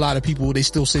you hear a lot of people, they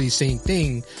still say the same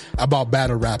thing about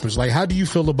battle rappers. Like, how do you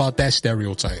feel about that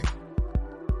stereotype?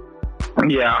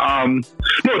 Yeah, no,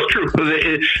 it's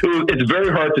true. It's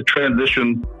very hard to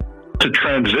transition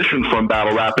from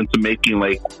battle rap into making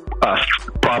like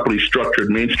properly structured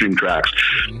mainstream tracks.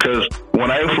 Because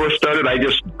when I first started, I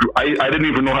didn't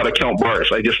even know how to count bars.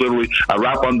 I just literally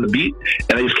rap on the beat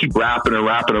and I just keep rapping and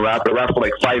rapping and rapping. I rap for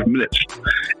like 5 minutes,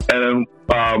 and then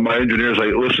my engineer's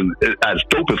like, "Listen, it's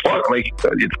dope as fuck. Like,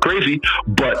 it's crazy,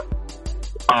 but."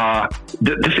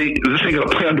 This ain't gonna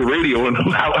play on the radio, and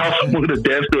how someone gonna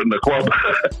dance to it in the club?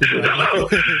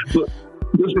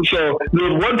 So there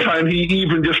was one time he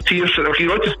even just teased said, "Okay,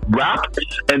 let's just rap,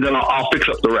 and then I'll fix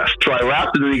up the rest." So I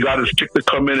rapped, and then he got his chick to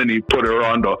come in, and he put her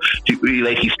on he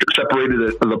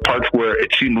separated the parts where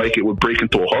it seemed like it would break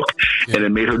into a hook, and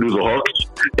then made her do the hooks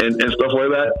and stuff like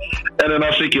that. And then I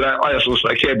was thinking,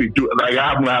 I can't be doing, like,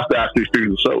 I'm gonna have to actually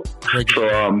figure this out.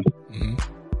 So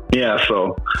yeah,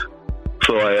 so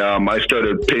I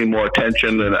started paying more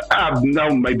attention, and now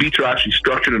my beats are actually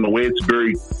structured in a way it's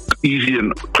very easy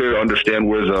and clear to understand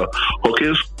where the hook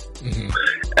is.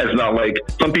 It's not like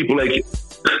some people, like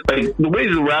like the way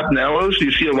the rap now is,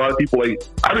 you see a lot of people like,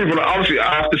 I don't even, honestly,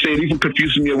 I have to say, it even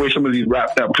confuses me away some of these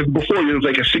rap now, because before it was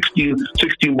like a 16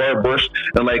 bar verse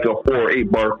and like a 4 or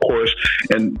 8 bar chorus,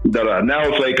 and now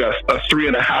it's like a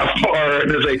 3.5 bar,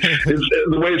 and it's like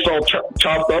the way it's all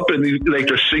chopped up, and like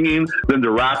they're singing, then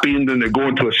they're rapping, then they're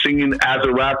going to a singing as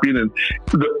they're rapping, and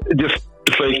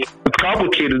it's like, it's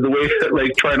complicated the way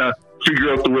like trying to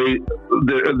figure out the way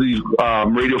these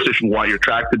radio stations want your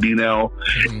track to be now,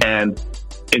 and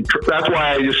that's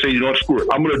why I just say, you know what, screw it.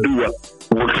 I'm going to do what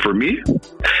works for me,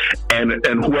 and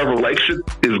whoever likes it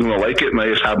is going to like it, and I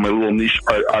just have my little niche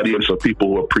audience of people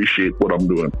who appreciate what I'm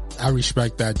doing. I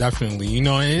respect that, definitely. You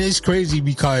know, and it's crazy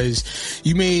because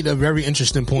you made a very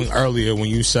interesting point earlier when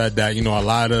you said that, you know, a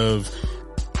lot of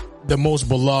the most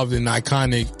beloved and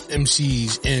iconic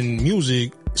MCs in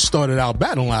music started out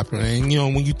battle rapping. And, you know,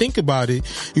 when you think about it,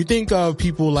 you think of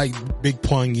people like Big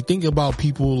Pun, you think about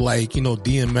people like, you know,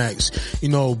 DMX, you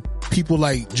know, people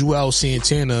like Joel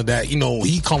Santana that, you know,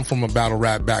 he come from a battle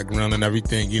rap background and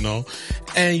everything, you know,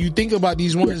 and you think about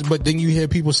these ones, but then you hear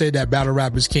people say that battle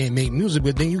rappers can't make music,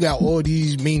 but then you got all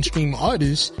these mainstream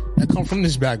artists that come from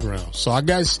this background. So I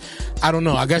guess, I don't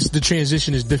know, I guess the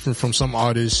transition is different from some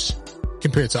artists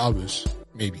compared to others,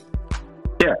 maybe.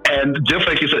 Yeah, and just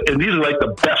like you said, and these are like the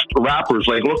best rappers.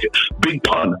 Like, look at Big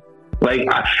Pun. Like,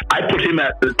 I put him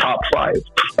at the top 5.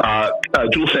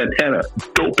 Joel Santana,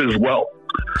 dope as well.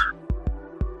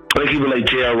 Like, even like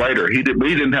J.R. Ryder, he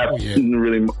didn't have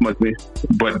really much me,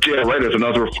 but J.R. Ryder is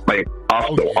another like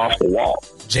off the wall.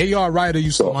 J.R. Ryder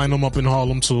used to line them up in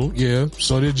Harlem too. Yeah,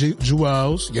 so did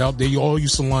Jewels. Yep, they all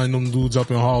used to line them dudes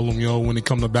up in Harlem, yo, when it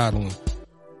come to battling.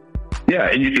 Yeah,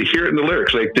 and you can hear it in the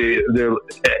lyrics. Like they're,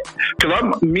 because I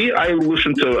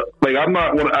listen to, like, I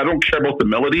don't care about the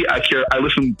melody. I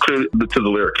listen to the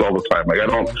lyrics all the time. Like,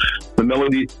 the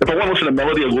melody. If I want to listen to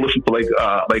melody, I will listen to like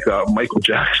a Michael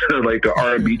Jackson or like an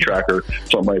R&B track or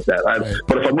something like that.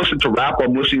 But if I'm listening to rap,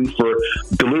 I'm listening for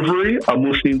delivery. I'm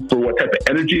listening for what type of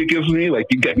energy it gives me. Like,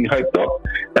 you get me hyped up,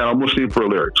 and I'm listening for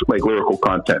lyrics, like lyrical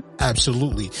content.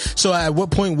 Absolutely. So, at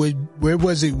what point where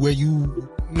was it where you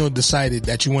decided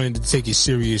that you wanted to take it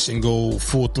serious and go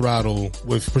full throttle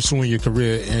with pursuing your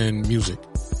career in music?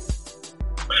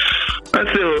 I'd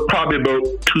say it was probably about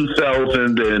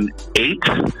 2008.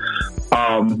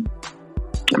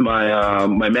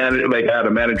 My manager, like, I had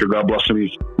a manager, God bless him,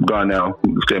 he's gone now.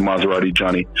 His name Maserati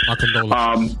Johnny. He's the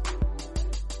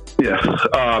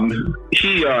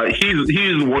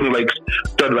one who like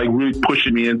started like really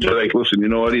pushing me into like, listen, you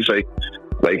know what? He's like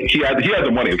he had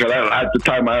the money, because at the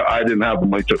time I didn't have the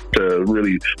money to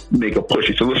really make a push.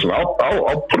 He said, listen, I'll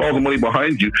put all the money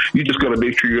behind you. You just got to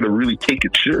make sure you're going to really take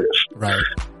it serious. Right.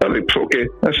 I was like, okay.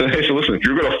 I said, hey, so listen, if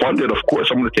you're going to fund it, of course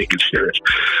I'm going to take it serious.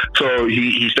 So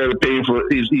he started paying for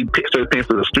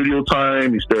the studio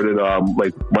time. He started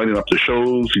like lining up the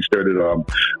shows. He started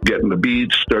getting the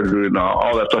beats, started doing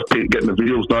all that stuff, getting the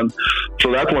videos done.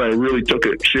 So that's when I really took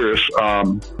it serious.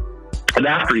 And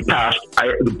after he passed,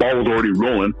 the ball was already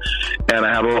rolling, and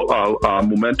I had a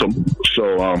momentum.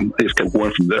 So I just kept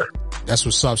going from there. That's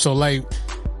what's up. So, like,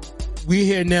 we're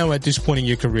here now at this point in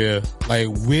your career. Like,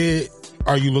 where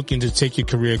are you looking to take your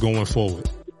career going forward?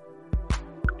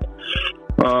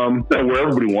 Where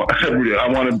everybody wants. I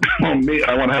want to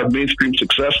have mainstream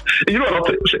success. And you know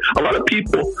what? A lot of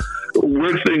people.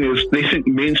 Weird thing is, they think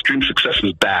mainstream success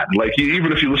is bad. Like,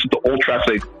 even if you listen to old tracks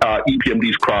like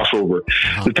EPMD's Crossover,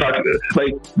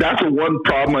 like, that's the one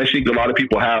problem I think a lot of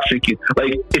people have, thinking,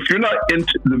 like, if you're not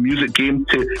into the music game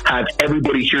to have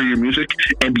everybody hear your music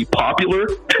and be popular,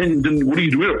 then what are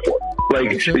you doing it for?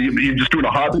 Like, you're just doing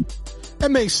a hobby.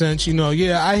 That makes sense.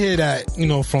 Yeah, I hear that,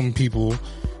 from people.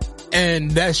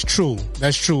 And that's true.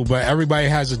 That's true. But everybody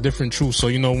has a different truth. So,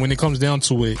 when it comes down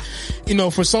to it,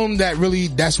 for some that really,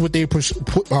 that's what they're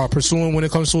pursuing when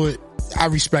it comes to it, I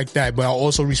respect that. But I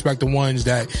also respect the ones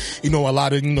that, a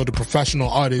lot of, the professional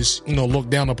artists, look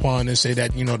down upon and say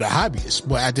that, the hobbyists.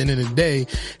 But at the end of the day,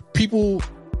 people,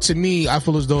 to me, I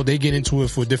feel as though they get into it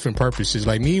for different purposes.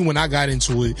 Like me, when I got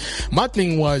into it, my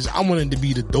thing was I wanted to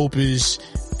be the dopest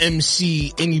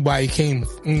MC anybody came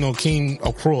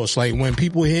across. Like, when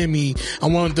people hear me, I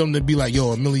want them to be like,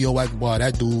 yo, Emilio Akbar,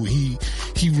 that dude, he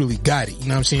really got it. You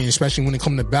know what I'm saying? Especially when it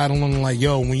comes to battling, like,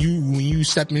 yo, when you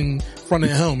step in front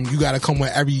of him, you gotta come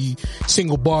with every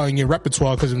single bar in your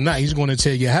repertoire, because if not, he's gonna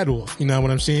tear your head off. You know what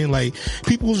I'm saying? Like,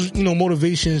 people's,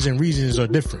 motivations and reasons are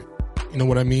different. You know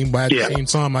what I mean? But at the same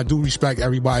time, I do respect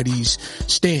everybody's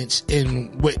stance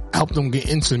and what helped them get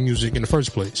into music in the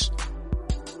first place.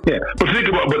 Yeah, but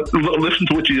listen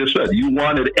to what you just said. You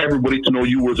wanted everybody to know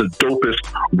you was a dopest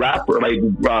rapper, like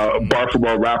bar for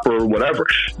bar rapper or whatever.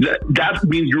 That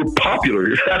means you're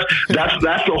popular. That's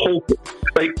the whole.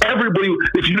 Like everybody,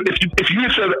 if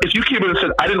you came in and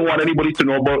said I didn't want anybody to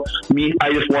know about me,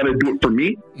 I just want to do it for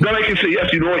me, then I can say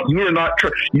yes. You know what? You are not.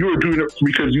 You are doing it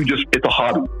because it's a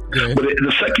hobby. Yeah. But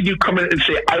the second you come in and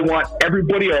say I want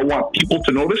everybody, I want people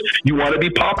to notice, you want to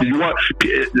be popular. You want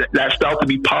that style to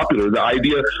be popular. The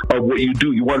idea of what you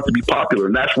do, you want it to be popular,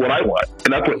 and that's what I want,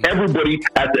 and that's what everybody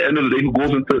at the end of the day who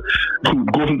goes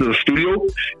into the studio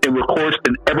and records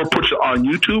and ever puts it on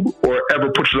YouTube or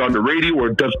ever puts it on the radio or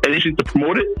does anything to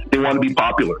promote it, they want to be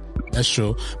popular. That's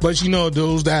true. But, you know,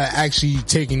 those that are actually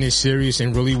taking this serious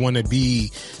and really want to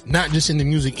be not just in the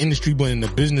music industry, but in the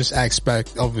business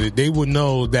aspect of it, they would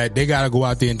know that they got to go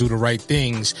out there and do the right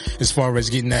things as far as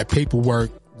getting that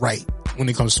paperwork right when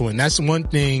it comes to it. And that's one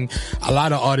thing a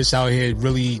lot of artists out here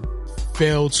really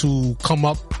fail to come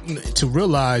up to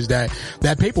realize, that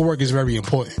paperwork is very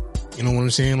important. You know what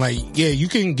I'm saying? Like, yeah, you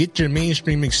can get your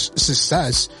mainstream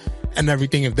success and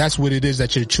everything if that's what it is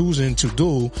that you're choosing to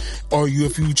do, or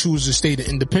if you choose to stay the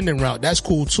independent route, that's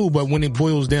cool too. But when it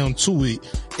boils down to it,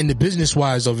 in the business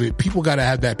wise of it, people got to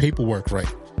have that paperwork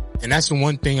right, and that's the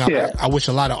one thing I wish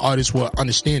a lot of artists would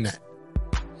understand that.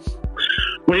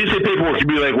 When you say paperwork, you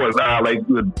mean like what? Like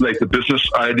the business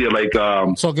idea, like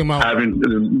talking about having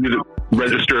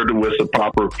registered with the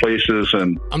proper places,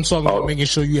 and I'm talking about making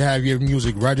sure you have your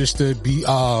music registered. BD.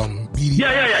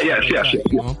 Yes.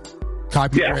 You know?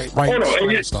 Copyright,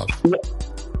 right? Stuff.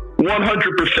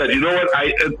 100%. You know what?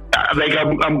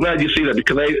 I'm glad you say that,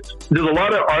 because there's a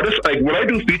lot of artists. Like when I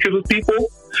do features with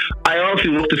people, I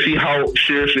honestly look to see how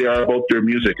serious they are about their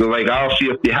music. Like I'll see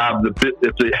if they have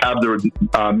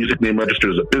their music name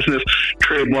registered as a business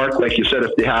trademark, like you said.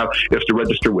 If they're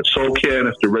registered with SoCan,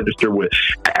 if they're registered with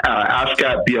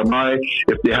ASCAP, BMI,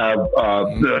 if they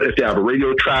have a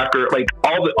radio tracker, like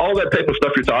all that type of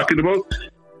stuff you're talking about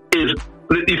is.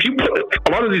 If you put a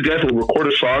lot of these guys will record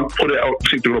a song, put it out,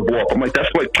 think they're gonna blow up. I'm like, that's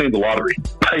like playing the lottery.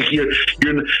 Like you're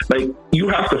like, you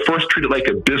have to first treat it like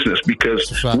a business, because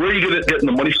where are you getting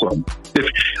the money from?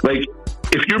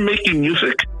 If you're making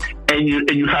music and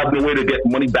you have no way to get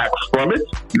money back from it,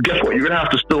 guess what? You're gonna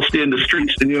have to still stay in the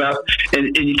streets, and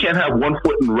you can't have one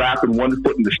foot in rap and one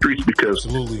foot in the streets, because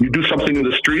you do something in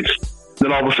the streets.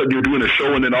 Then all of a sudden you're doing a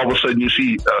show, and then all of a sudden you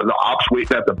see the ops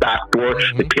waiting at the back door.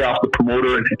 They pay off the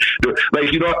promoter, and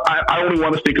I only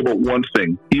want to think about one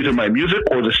thing: either my music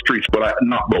or the streets, but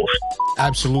not both.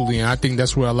 Absolutely, and I think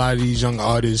that's where a lot of these young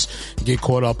artists get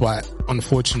caught up at,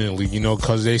 unfortunately. You know,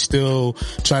 because they still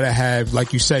try to have,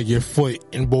 like you said, your foot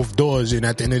in both doors, and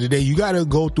at the end of the day, you got to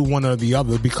go through one or the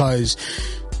other, because.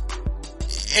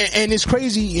 And it's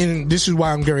crazy, and this is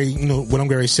why I'm going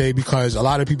to say, because a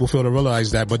lot of people fail to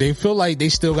realize that, but they feel like they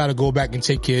still got to go back and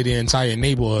take care of their entire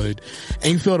neighborhood.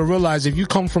 And you fail to realize, if you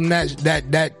come from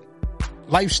that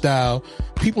lifestyle,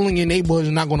 people in your neighborhood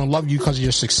are not going to love you because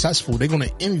you're successful. They're going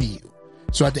to envy you.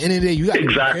 So at the end of the day, you got to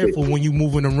be careful when you're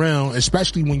moving around,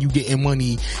 especially when you getting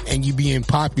money and you being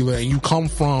popular and you come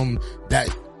from that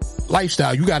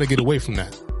lifestyle. You got to get away from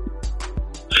that.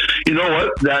 You know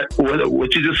what?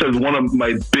 What you just said is one of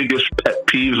my biggest pet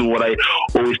peeves, and what I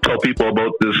always tell people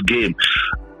about this game.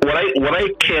 What I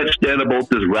can't stand about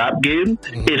this rap game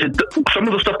is some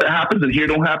of the stuff that happens in here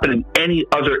don't happen in any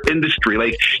other industry.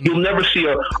 Like, you'll never see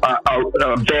a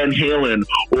Van Halen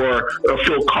or a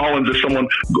Phil Collins, or someone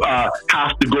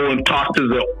has to go and talk to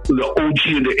the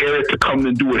OG in the area to come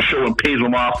and do a show and pays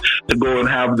them off to go and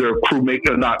have their crew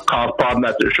not cause problem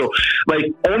at their show. Like,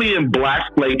 only in black,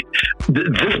 like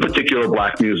this particular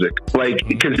black music, like,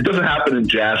 because it doesn't happen in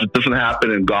jazz, it doesn't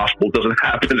happen in gospel, it doesn't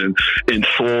happen in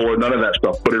soul or none of that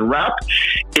stuff. But in rap,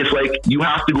 it's like you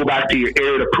have to go back to your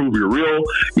area to prove you're real.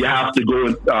 You have to go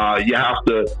and you have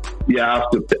to have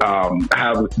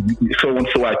so and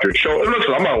so at your show. And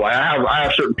listen, I'm not lying. I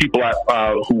have certain people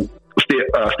who stay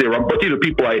around, but these are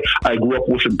people I grew up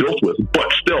with and built with. But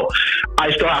still,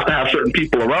 I still have to have certain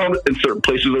people around in certain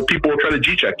places where people will try to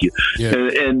G-check you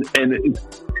and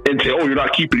say, oh, you're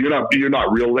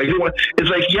not real. Like, it's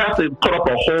like you have to put up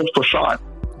a whole facade.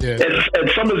 Yeah. And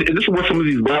this is where some of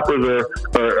these rappers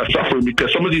are suffering,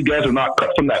 because some of these guys are not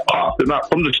cut from that cloth. They're not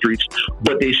from the streets,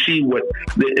 but they see what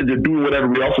they're doing, what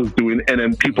everybody else is doing, and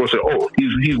then people say, "Oh,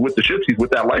 he's with the shits. He's with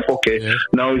that life. Okay,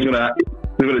 now they're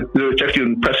gonna check you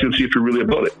and press you and see if you're really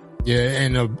about it." Yeah,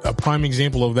 and a prime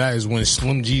example of that is when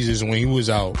Slim Jesus, when he was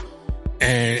out,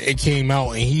 and it came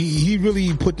out, and he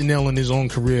really put the nail in his own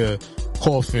career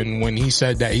coffin when he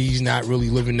said that he's not really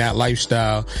living that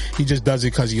lifestyle. He just does it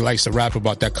because he likes to rap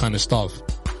about that kind of stuff.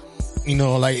 You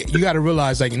know, like, you got to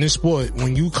realize, like, in this sport,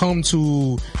 when you come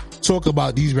to talk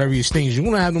about these various things, you're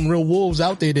going to have them real wolves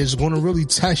out there that's going to really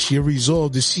test your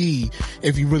resolve to see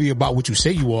if you're really about what you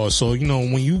say you are. So, you know,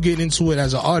 when you get into it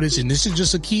as an artist, and this is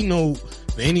just a keynote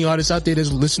for any artist out there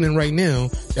that's listening right now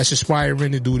that's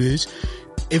aspiring to do this,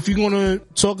 if you're going to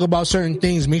talk about certain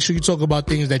things, make sure you talk about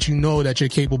things that you know that you're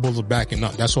capable of backing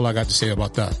up. That's all I got to say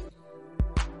about that.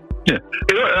 Yeah.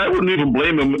 You know, I wouldn't even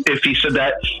blame him if he said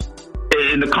that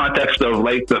in the context of,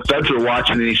 like, the feds are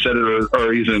watching and he said it,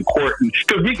 or he's in court.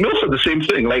 Because Meek Mill said the same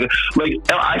thing. Like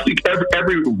I think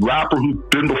every rapper who's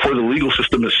been before the legal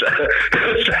system has said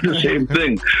the same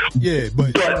thing. Yeah,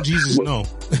 but Jesus, no.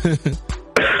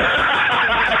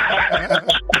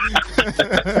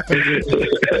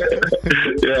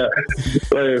 Yeah,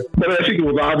 but I think it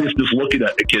was obvious just looking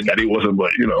at the kid that he wasn't.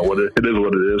 But you know, it is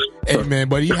what it is. Hey man,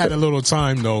 but he had a little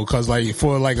time though, because like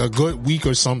for like a good week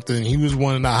or something, he was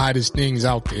one of the hottest things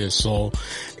out there. So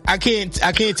I can't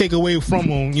take away from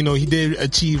him. You know, he did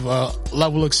achieve a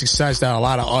level of success that a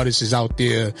lot of artists is out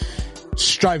there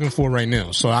striving for right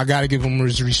now. So I got to give him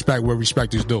his respect where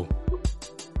respect is due.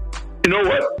 You know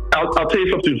what? I'll tell you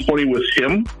something funny with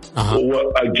him.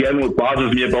 What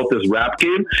bothers me about this rap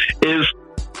game is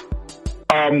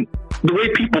the way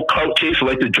people clout chase,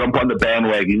 like to jump on the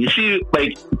bandwagon. You see,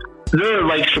 like, there are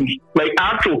like some like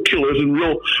actual killers and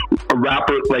real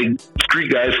rapper, like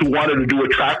street guys who wanted to do a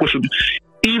track with him.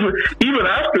 Even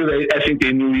after I think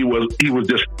they knew he was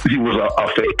a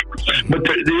fake, but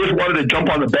they just wanted to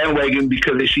jump on the bandwagon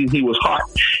because they seen he was hot.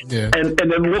 Yeah. And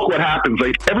then look what happens.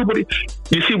 Like everybody,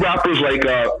 you see rappers like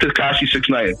Tekashi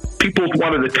 6ix9ine. People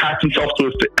wanted to attach themselves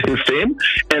to his fame,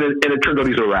 and it turns out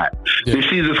he's a rat. Yeah. They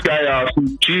see this guy,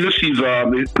 Jesus.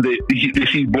 They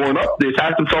see blowing up. They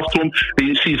attach themselves to him.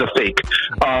 They see he's a fake.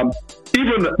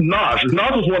 Even Nas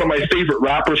was one of my favorite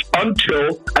rappers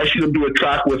until I seen him do a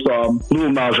track with Lil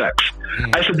Nas X.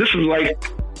 I said, this is like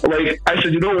I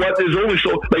said, you know what? There's only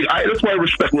so that's why I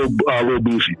respect Lil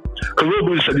Boosie, because Lil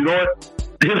Boosie said, you know what?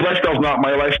 His lifestyle's not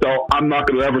my lifestyle. I'm not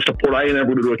going to ever support. I ain't ever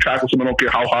going to do a track with him. I don't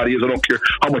care how hot he is. I don't care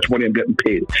how much money I'm getting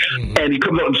paid. And he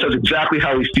comes out and says exactly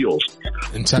how he feels.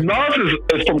 Exactly. Nas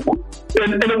is from,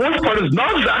 and the worst part is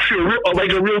Nas is actually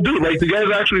a real dude. Like the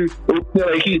guy's actually but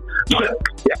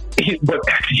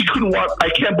he couldn't want. I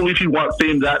can't believe he wants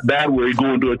fame that bad where he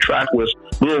go into a track with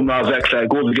Lil Nas X that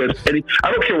goes against any. I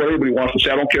don't care what anybody wants to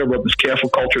say. I don't care about this cancel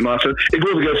culture nonsense. It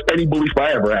goes against any belief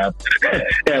I ever have,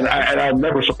 and I'll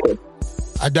never support.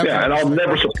 And I'll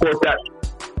never support that.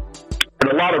 And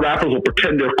a lot of rappers will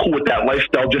pretend they're cool with that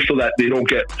lifestyle just so that they don't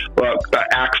get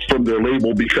axed from their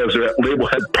label, because their label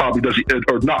head probably does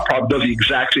the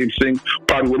exact same thing,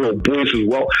 probably with little boys as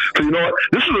well. So you know what?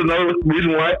 This is another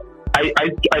reason why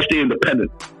I stay independent,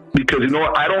 because you know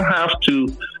what? I don't have to.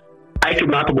 I can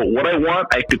rap about what I want.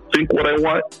 I can think what I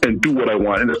want and do what I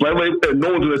want. And it's like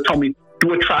no one's going to tell me,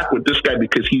 do a track with this guy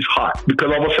because he's hot.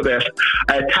 Because all of a sudden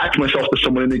I attach myself to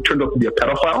someone and they turned out to be a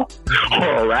pedophile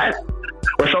or a rat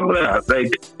or something like that.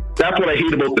 Like, that's what I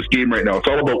hate about this game right now. It's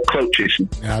all about clout chasing.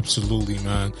 Absolutely,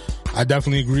 man. I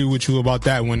definitely agree with you about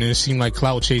that, when it seemed like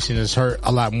clout chasing has hurt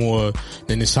a lot more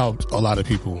than it's helped a lot of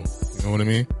people. You know what I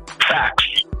mean?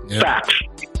 Facts. Yeah. Facts.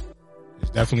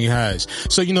 It definitely has.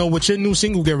 So, you know, with your new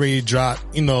single get ready to drop,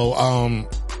 you know,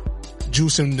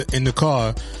 Juice in the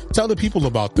Car, tell the people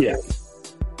about that.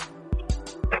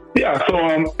 Yeah,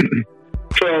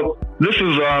 so this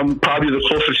is probably the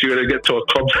closest you're gonna get to a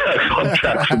club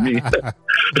track for me.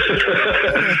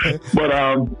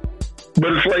 But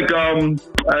it's like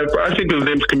I think his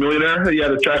name's Chameleonaire. He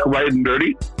had a track Riding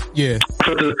Dirty. Yeah.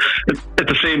 So it's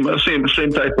the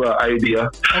same type of idea.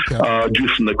 Okay.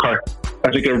 Juice in the Car.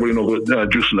 I think everybody knows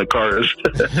what Juice in the Car is.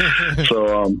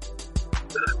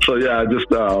 So yeah,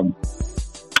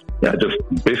 just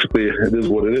basically it is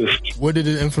what it is. Where did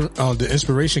the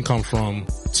inspiration come from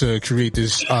to create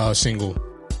this single?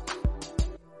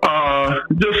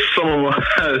 Just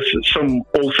some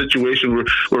old situation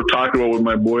we're talking about with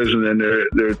my boys, and then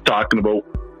they're talking about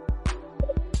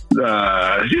about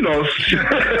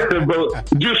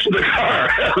Juice in the Car.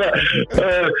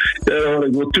 I don't want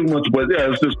to go too much, but yeah,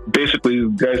 it's just basically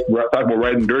guys talking about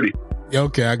riding dirty.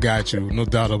 Okay, I got you. No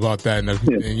doubt about that. And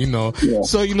everything, you know. Yeah.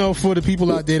 So, you know, for the people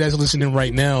out there that's listening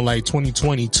right now, like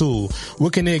 2022,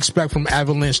 what can they expect from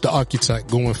Avalanche the Architect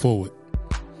going forward?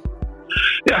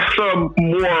 Yeah, so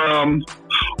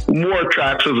more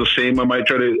tracks is the same. I might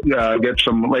try to get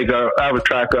some, like, I have a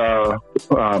track.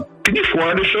 Can you swear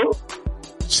on this show?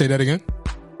 Say that again?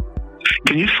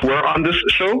 Can you swear on this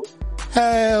show?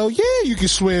 Hell yeah, you can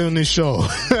swear on this show.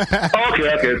 Okay.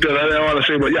 Good. I didn't want to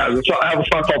say, but yeah, I have a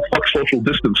song called "Fuck Social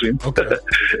Distancing," okay,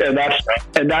 and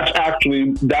that's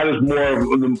actually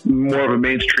more of a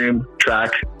mainstream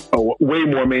track, way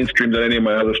more mainstream than any of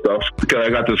my other stuff, because I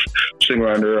got this singer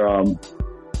under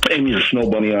Amy's a Snow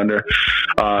Bunny under.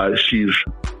 She's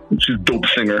a dope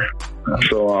singer,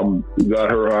 so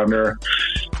got her on there,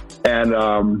 and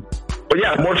but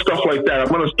yeah, more stuff like that. I'm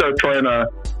gonna start trying to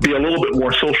be a little bit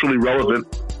more socially relevant.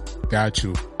 Got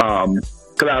you.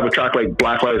 Because I have a track like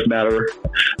Black Lives Matter.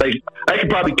 Like, I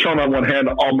could probably count on one hand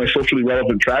all my socially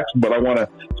relevant tracks, but I want to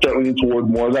start leaning toward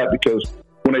more of that, because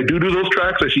when I do those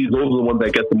tracks, I see those are the ones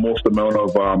that get the most amount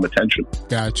of attention.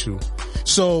 Got you.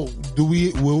 So,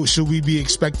 should we be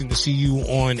expecting to see you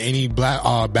on any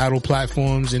battle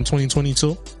platforms in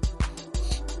 2022?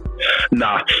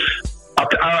 Nah.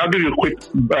 I'll give you a quick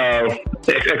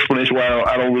explanation why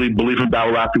I don't really believe in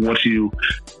battle rapping. Once you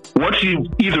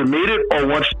either made it,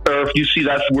 or if you see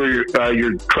that's where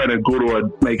you're trying to go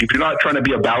to if you're not trying to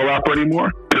be a battle rapper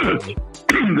anymore,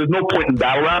 there's no point in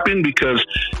battle rapping, because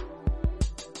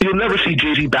you'll never see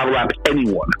Jay-Z battle rap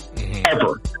anyone,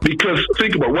 ever. Because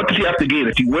think about, what does he have to gain?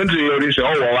 If he wins, he already say,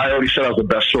 "Oh well, I already said I was the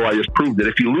best, so I just proved it."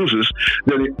 If he loses,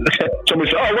 then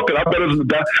somebody says, "Oh look, I'm better than the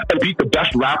best. I beat the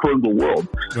best rapper in the world."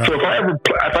 Right. So if I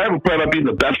ever plan on being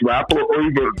the best rapper or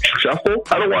even successful,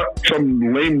 I don't want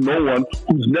some lame no one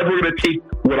who's never going to take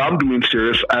what I'm doing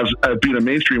serious as being a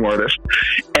mainstream artist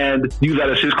and use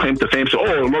that as his claim to fame. So,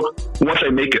 oh look, once I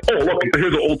make it, oh look,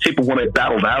 here's an old tape of when I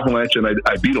battled Avalanche and I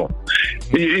beat him.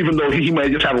 Even though he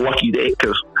might just have a lucky day,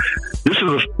 because this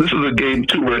is a game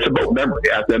too where it's about memory.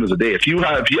 At the end of the day, if you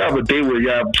have a day where you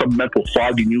have some mental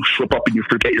fog and you slip up and you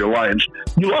forget your lines,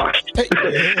 you lost.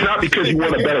 Not because you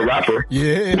weren't a better rapper.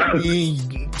 Yeah, I mean,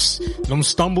 them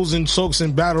stumbles and chokes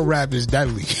in battle rap is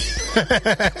deadly.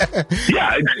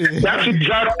 Yeah, that's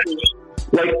exactly.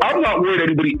 Like, I'm not worried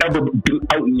anybody ever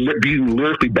being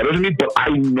lyrically better than me, but I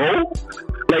know,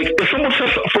 like, if someone says,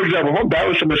 for example, if I'm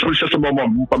battling somebody says something about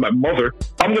my mother,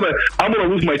 I'm gonna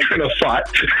lose my train of thought,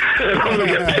 and I'm gonna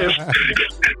get pissed,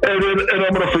 and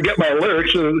I'm gonna forget my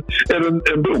lyrics, and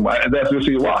boom, that's just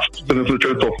you lost, and it's a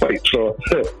turn to a fight. So,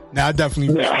 now I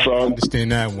definitely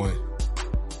understand that one.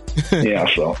 Yeah,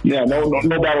 so yeah, no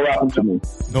battle rapping to me.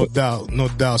 No doubt.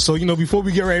 So, before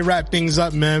we get ready to wrap things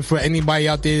up, man, for anybody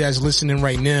out there that's listening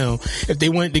right now, if they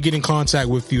wanted to get in contact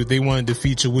with you, if they wanted to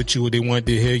feature with you, or they wanted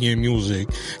to hear your music,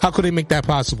 how could they make that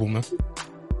possible, man?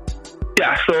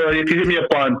 Yeah, so you can hit me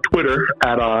up on Twitter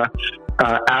at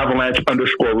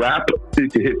Avalanche_rap. You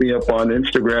can hit me up on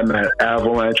Instagram at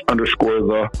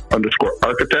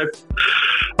Avalanche_the_architect.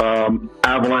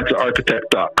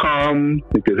 AvalancheArchitect.com.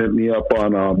 You can hit me up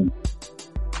on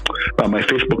my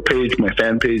Facebook page, my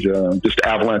fan page, just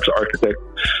Avalanche Architect,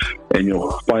 and you'll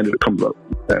find it comes up.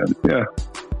 And yeah.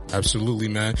 Absolutely,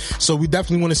 man. So we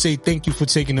definitely want to say thank you for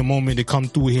taking the moment to come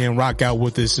through here and rock out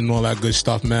with us and all that good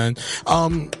stuff, man.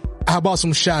 How about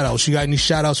some shout outs? You got any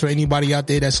shout outs for anybody out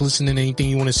there that's listening? Anything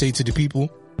you want to say to the people?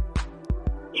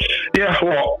 Yeah,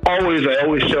 well, I always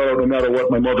shout out no matter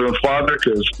what my mother and father,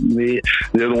 because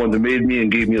they're the ones that made me and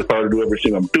gave me the power to do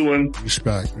everything I'm doing.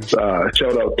 Respect.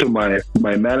 Shout out to my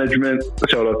management.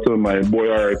 Shout out to my boy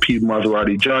R.I.P.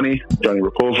 Maserati Johnny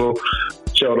Raposo.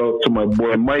 Shout out to my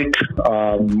boy Mike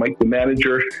the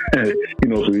manager. He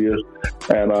knows who he is.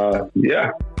 And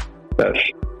yeah, that's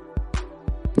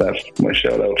my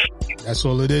shout outs. That's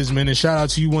all it is, man. And shout out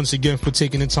to you once again for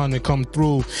taking the time to come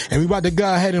through. And we about to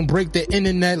go ahead and break the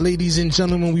internet, ladies and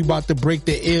gentlemen. We about to break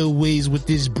the airways with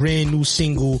this brand new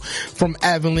single from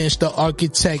Avalanche, the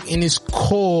Architect, and it's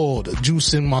called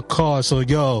Juice in My Car. So,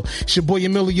 yo, it's your boy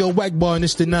Emilio Wackbar, and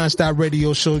it's the NonStop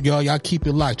Radio Show, y'all. Y'all keep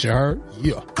it locked, you heard?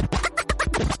 Yeah.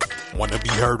 Want to be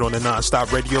heard on the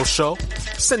NonStop Radio Show?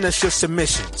 Send us your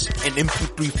submissions in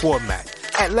MP3 format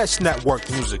at Let's Network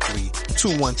Musically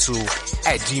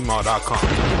 212@gmail.com.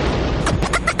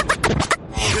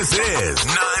 This is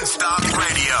NonStop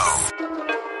Radio.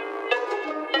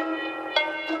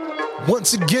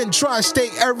 Once again,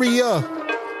 tri-state area.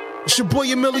 It's your boy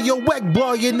Emilio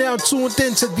Wackbar. You're now tuned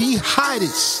into the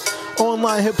hottest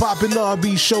online hip-hop and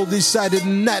R&B show this side of the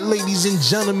night, ladies and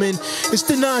gentlemen. It's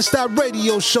the NonStop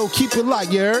Radio Show. Keep it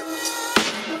locked, you heard?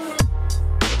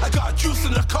 I got juice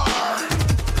in the car.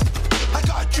 I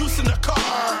got juice in the car.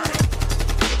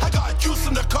 I got juice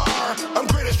in the car. I'm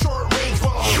great at short range.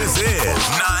 This is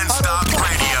NonStop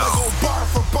Radio. I go bar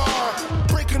for bar,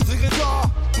 breaking to the jaw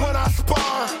when I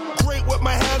spar. Great with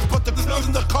my hands, but the nose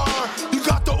in the car. You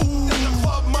got the ooh in the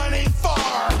club, mine ain't far.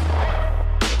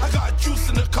 I got juice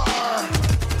in the car.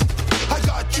 I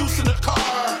got juice in the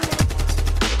car.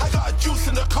 I got juice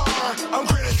in the car. I'm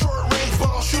great at short range.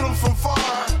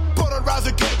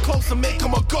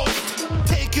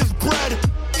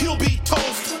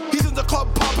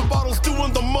 club, popping bottles,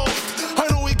 doing the most. I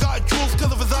know he got jewels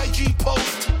because of his IG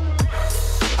post.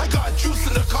 I got juice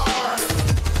in the car.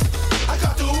 I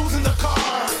got the ooze in the car.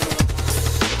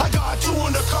 I got two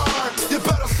in the car. You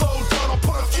better slow down, I'll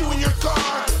put a few in your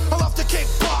car. I love to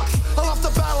kickbox, I love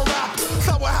to battle rap.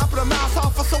 Saw what happened to Mass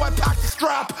Alpha, so I packed the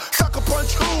strap. Sucker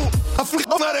punch who? I fleet,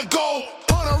 let it go.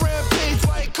 On a rampage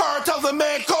like cartels and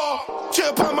man call.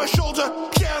 Chip on my shoulder,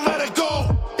 can't let it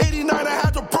go. 89, I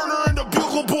had to burn her in the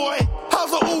bugle boy.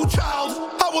 How's the ooh child?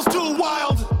 I was too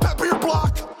wild. Pepper your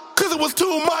block, cause it was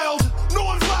too mild. No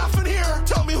one's laughing here,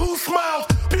 tell me who smiled.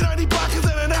 P90 black is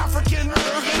an African.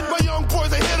 My young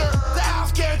boy's a hitter, the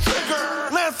Afghan trigger.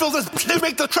 Landfills, they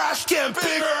make the trash can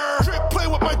bigger. Trick play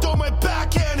with my dough, my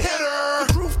backhand hitter.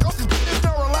 The proof is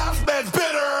now our last man's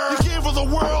bitter. You gave her the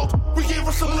world, we gave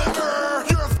her some liquor.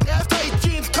 You're tight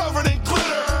jeans covered in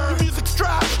glitter. Your music's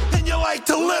trash and you like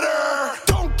to litter.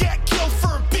 Don't get killed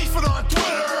for beefing on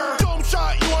Twitter. Dome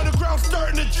shot you on the ground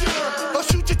starting to jitter. I'll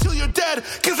shoot you till you're dead,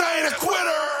 cause I ain't a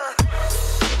quitter.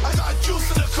 I got juice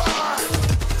in the car.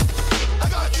 I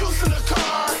got juice in the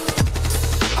car.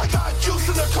 I got juice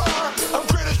in the car. I'm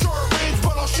great at short range,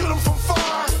 but I'll shoot him from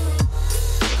far.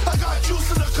 I got juice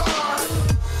in the car.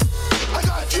 I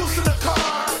got juice in the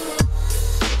car.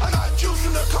 I got juice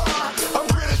in the car. I'm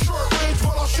great at short range,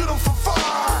 but I'll shoot him from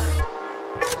far.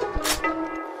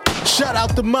 Shout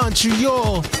out to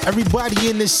Montreal. Everybody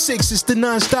in the 6, it's the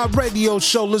NonStop Radio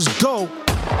Show. Let's go.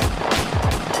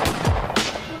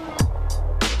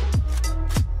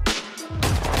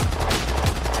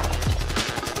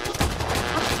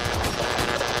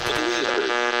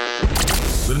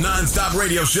 The NonStop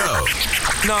Radio Show.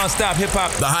 Non-stop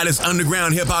hip-hop. The hottest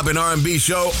underground hip-hop and R&B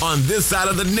show on this side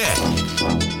of the net.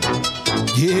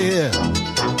 Yeah.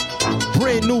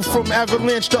 Brand new from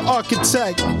Avalanche to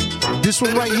Architect. This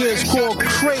one right here is called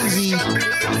Crazy.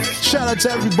 Shout out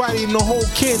to everybody in the whole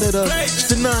Canada. It's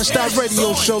the NonStop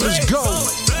Radio Show. Let's go.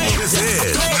 This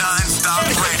is NonStop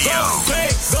Radio.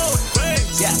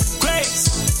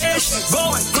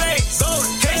 Going crazy.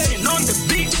 Haitian on the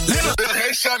beat. Little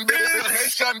Haitian beat.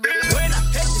 When I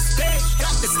hit the stage,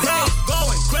 got the crowd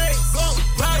going crazy.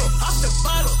 Bottle off the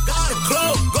bottle, got the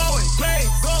club going crazy.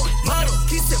 Model,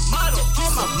 keep the model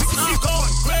on my beat. I'm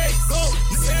going crazy.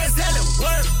 Says that it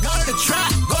work, got the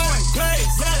track going crazy.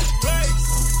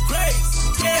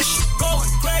 Ish,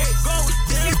 going crazy.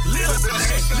 Little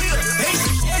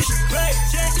Haitian,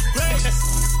 crazy.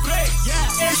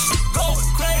 Yeah, ish, going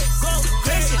crazy.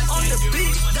 Haitian on the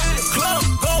beat, the club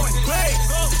going crazy.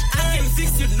 I ain't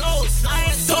fix your nose, I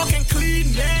ain't talking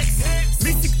Kleenex.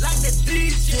 Music like the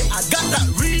DJ, I got that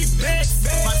remix.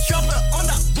 My chopper on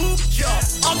that boot job,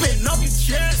 open up your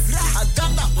chest. I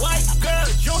got that white girl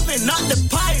jumping out the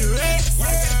pirate.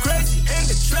 Crazy in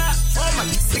the trap, all my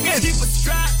singing deep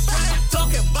strap.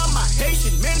 Talking about my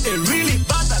Haitian men, they really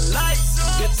about the life.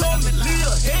 They told me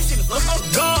little Haitian, go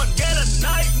get a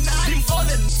knife. Before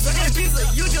the second pizza,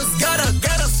 you just gotta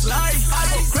get a slice. I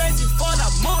go crazy for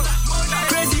that money,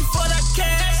 crazy for that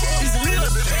cash. These little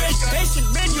Haitian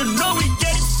men, you know we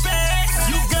get it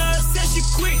fast. You girl said she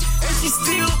quit, and she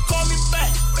still call me back.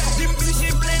 Them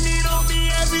bitches blame it on me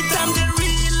every time they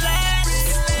relax.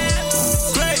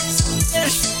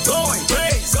 Crazy, going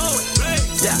crazy,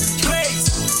 yeah,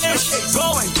 crazy,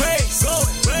 going crazy,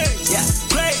 yeah,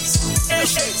 crazy,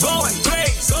 going crazy.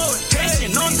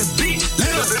 Haitian on the beat,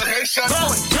 little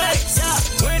going crazy.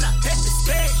 When I hit the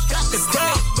stage, got the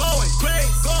crowd going crazy.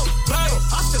 Bottle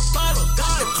off the bottle,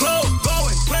 got the club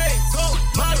going crazy.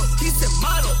 Model, keep the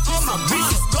model on my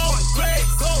beat, going crazy.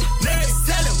 Niggas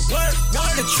selling work,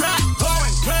 got the track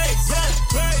going crazy.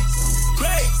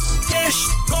 Crazy, ish,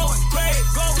 going crazy.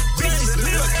 Bitches,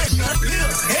 little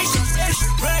Haitian, ish,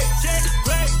 crazy,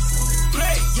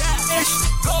 yeah, ish,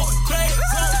 going crazy.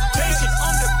 Haitian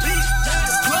on the beat, the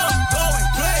club going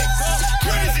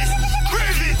crazy.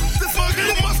 Crazy, this mother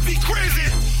must be crazy.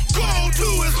 Go to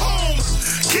his home,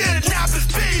 kidnap his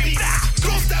baby.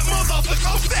 Ghost that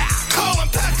motherfucker, call him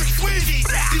Patrick Swayze.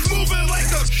 He's moving like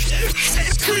a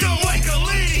treat him like a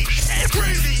lady.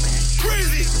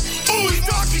 Crazy, oh he's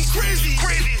knocking crazy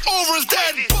over his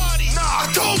dead body. I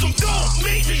told him don't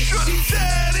meet me. He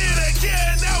said it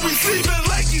again, now he's sleeping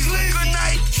like he's lazy.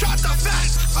 Night, shot the fat,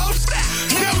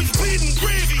 now he's bleeding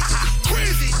gravy.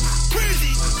 Crazy,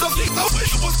 the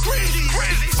wish was crazy.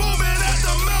 Foaming at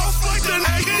the mouth like the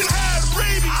niggas had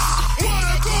rabies.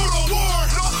 Wanna go to war?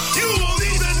 You will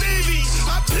need the Navy.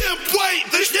 I pimp white,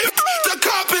 the shit to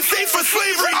compensate for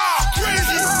slavery.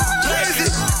 Crazy,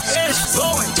 it's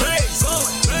going crazy,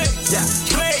 yeah,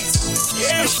 crazy,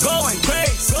 it's going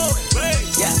crazy,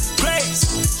 yeah,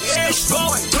 crazy, it's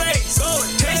going crazy.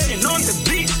 Haitian on the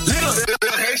beat, little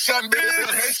Haitian. When I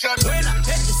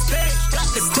hit the stage, got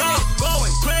the crowd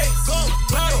going crazy. Go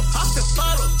bottle, off the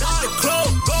bottle, got the crowd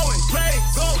going crazy.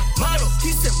 Go model,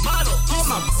 keep the model. All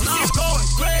my blood going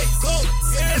crazy. Go,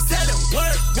 yeah, selling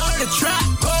work, got the trap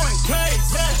going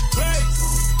crazy.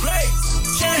 Crazy,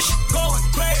 cash going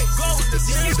crazy. Go with the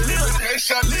little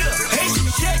Haitian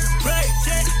shit,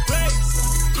 crazy,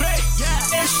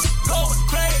 yeah, it's going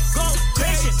crazy. Go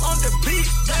crazy on the beat,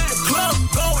 the club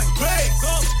going crazy.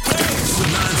 The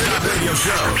Non-Stop Radio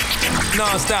Show.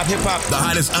 Non-Stop Hip Hop. The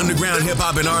hottest underground hip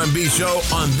hop and R&B show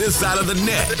on this side of the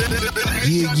net.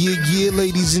 Yeah,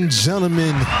 ladies and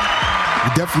gentlemen. We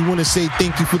definitely want to say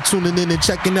thank you for tuning in and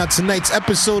checking out tonight's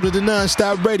episode of the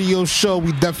Non-Stop Radio Show.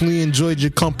 We definitely enjoyed your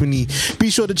company.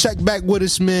 Be sure to check back with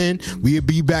us, man. We'll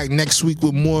be back next week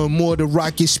with more and more to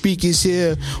rock your speakers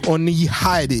here on the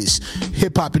hottest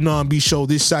hip-hop and R&B show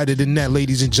this side of the net,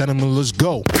 ladies and gentlemen. Let's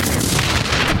go.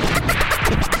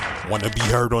 Want to be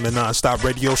heard on the Non-Stop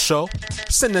Radio Show?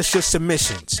 Send us your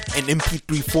submissions in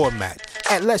MP3 format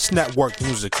at Let's Network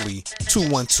Musically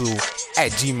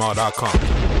 212@gmail.com.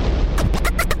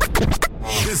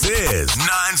 This is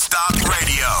Non-Stop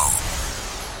Radio.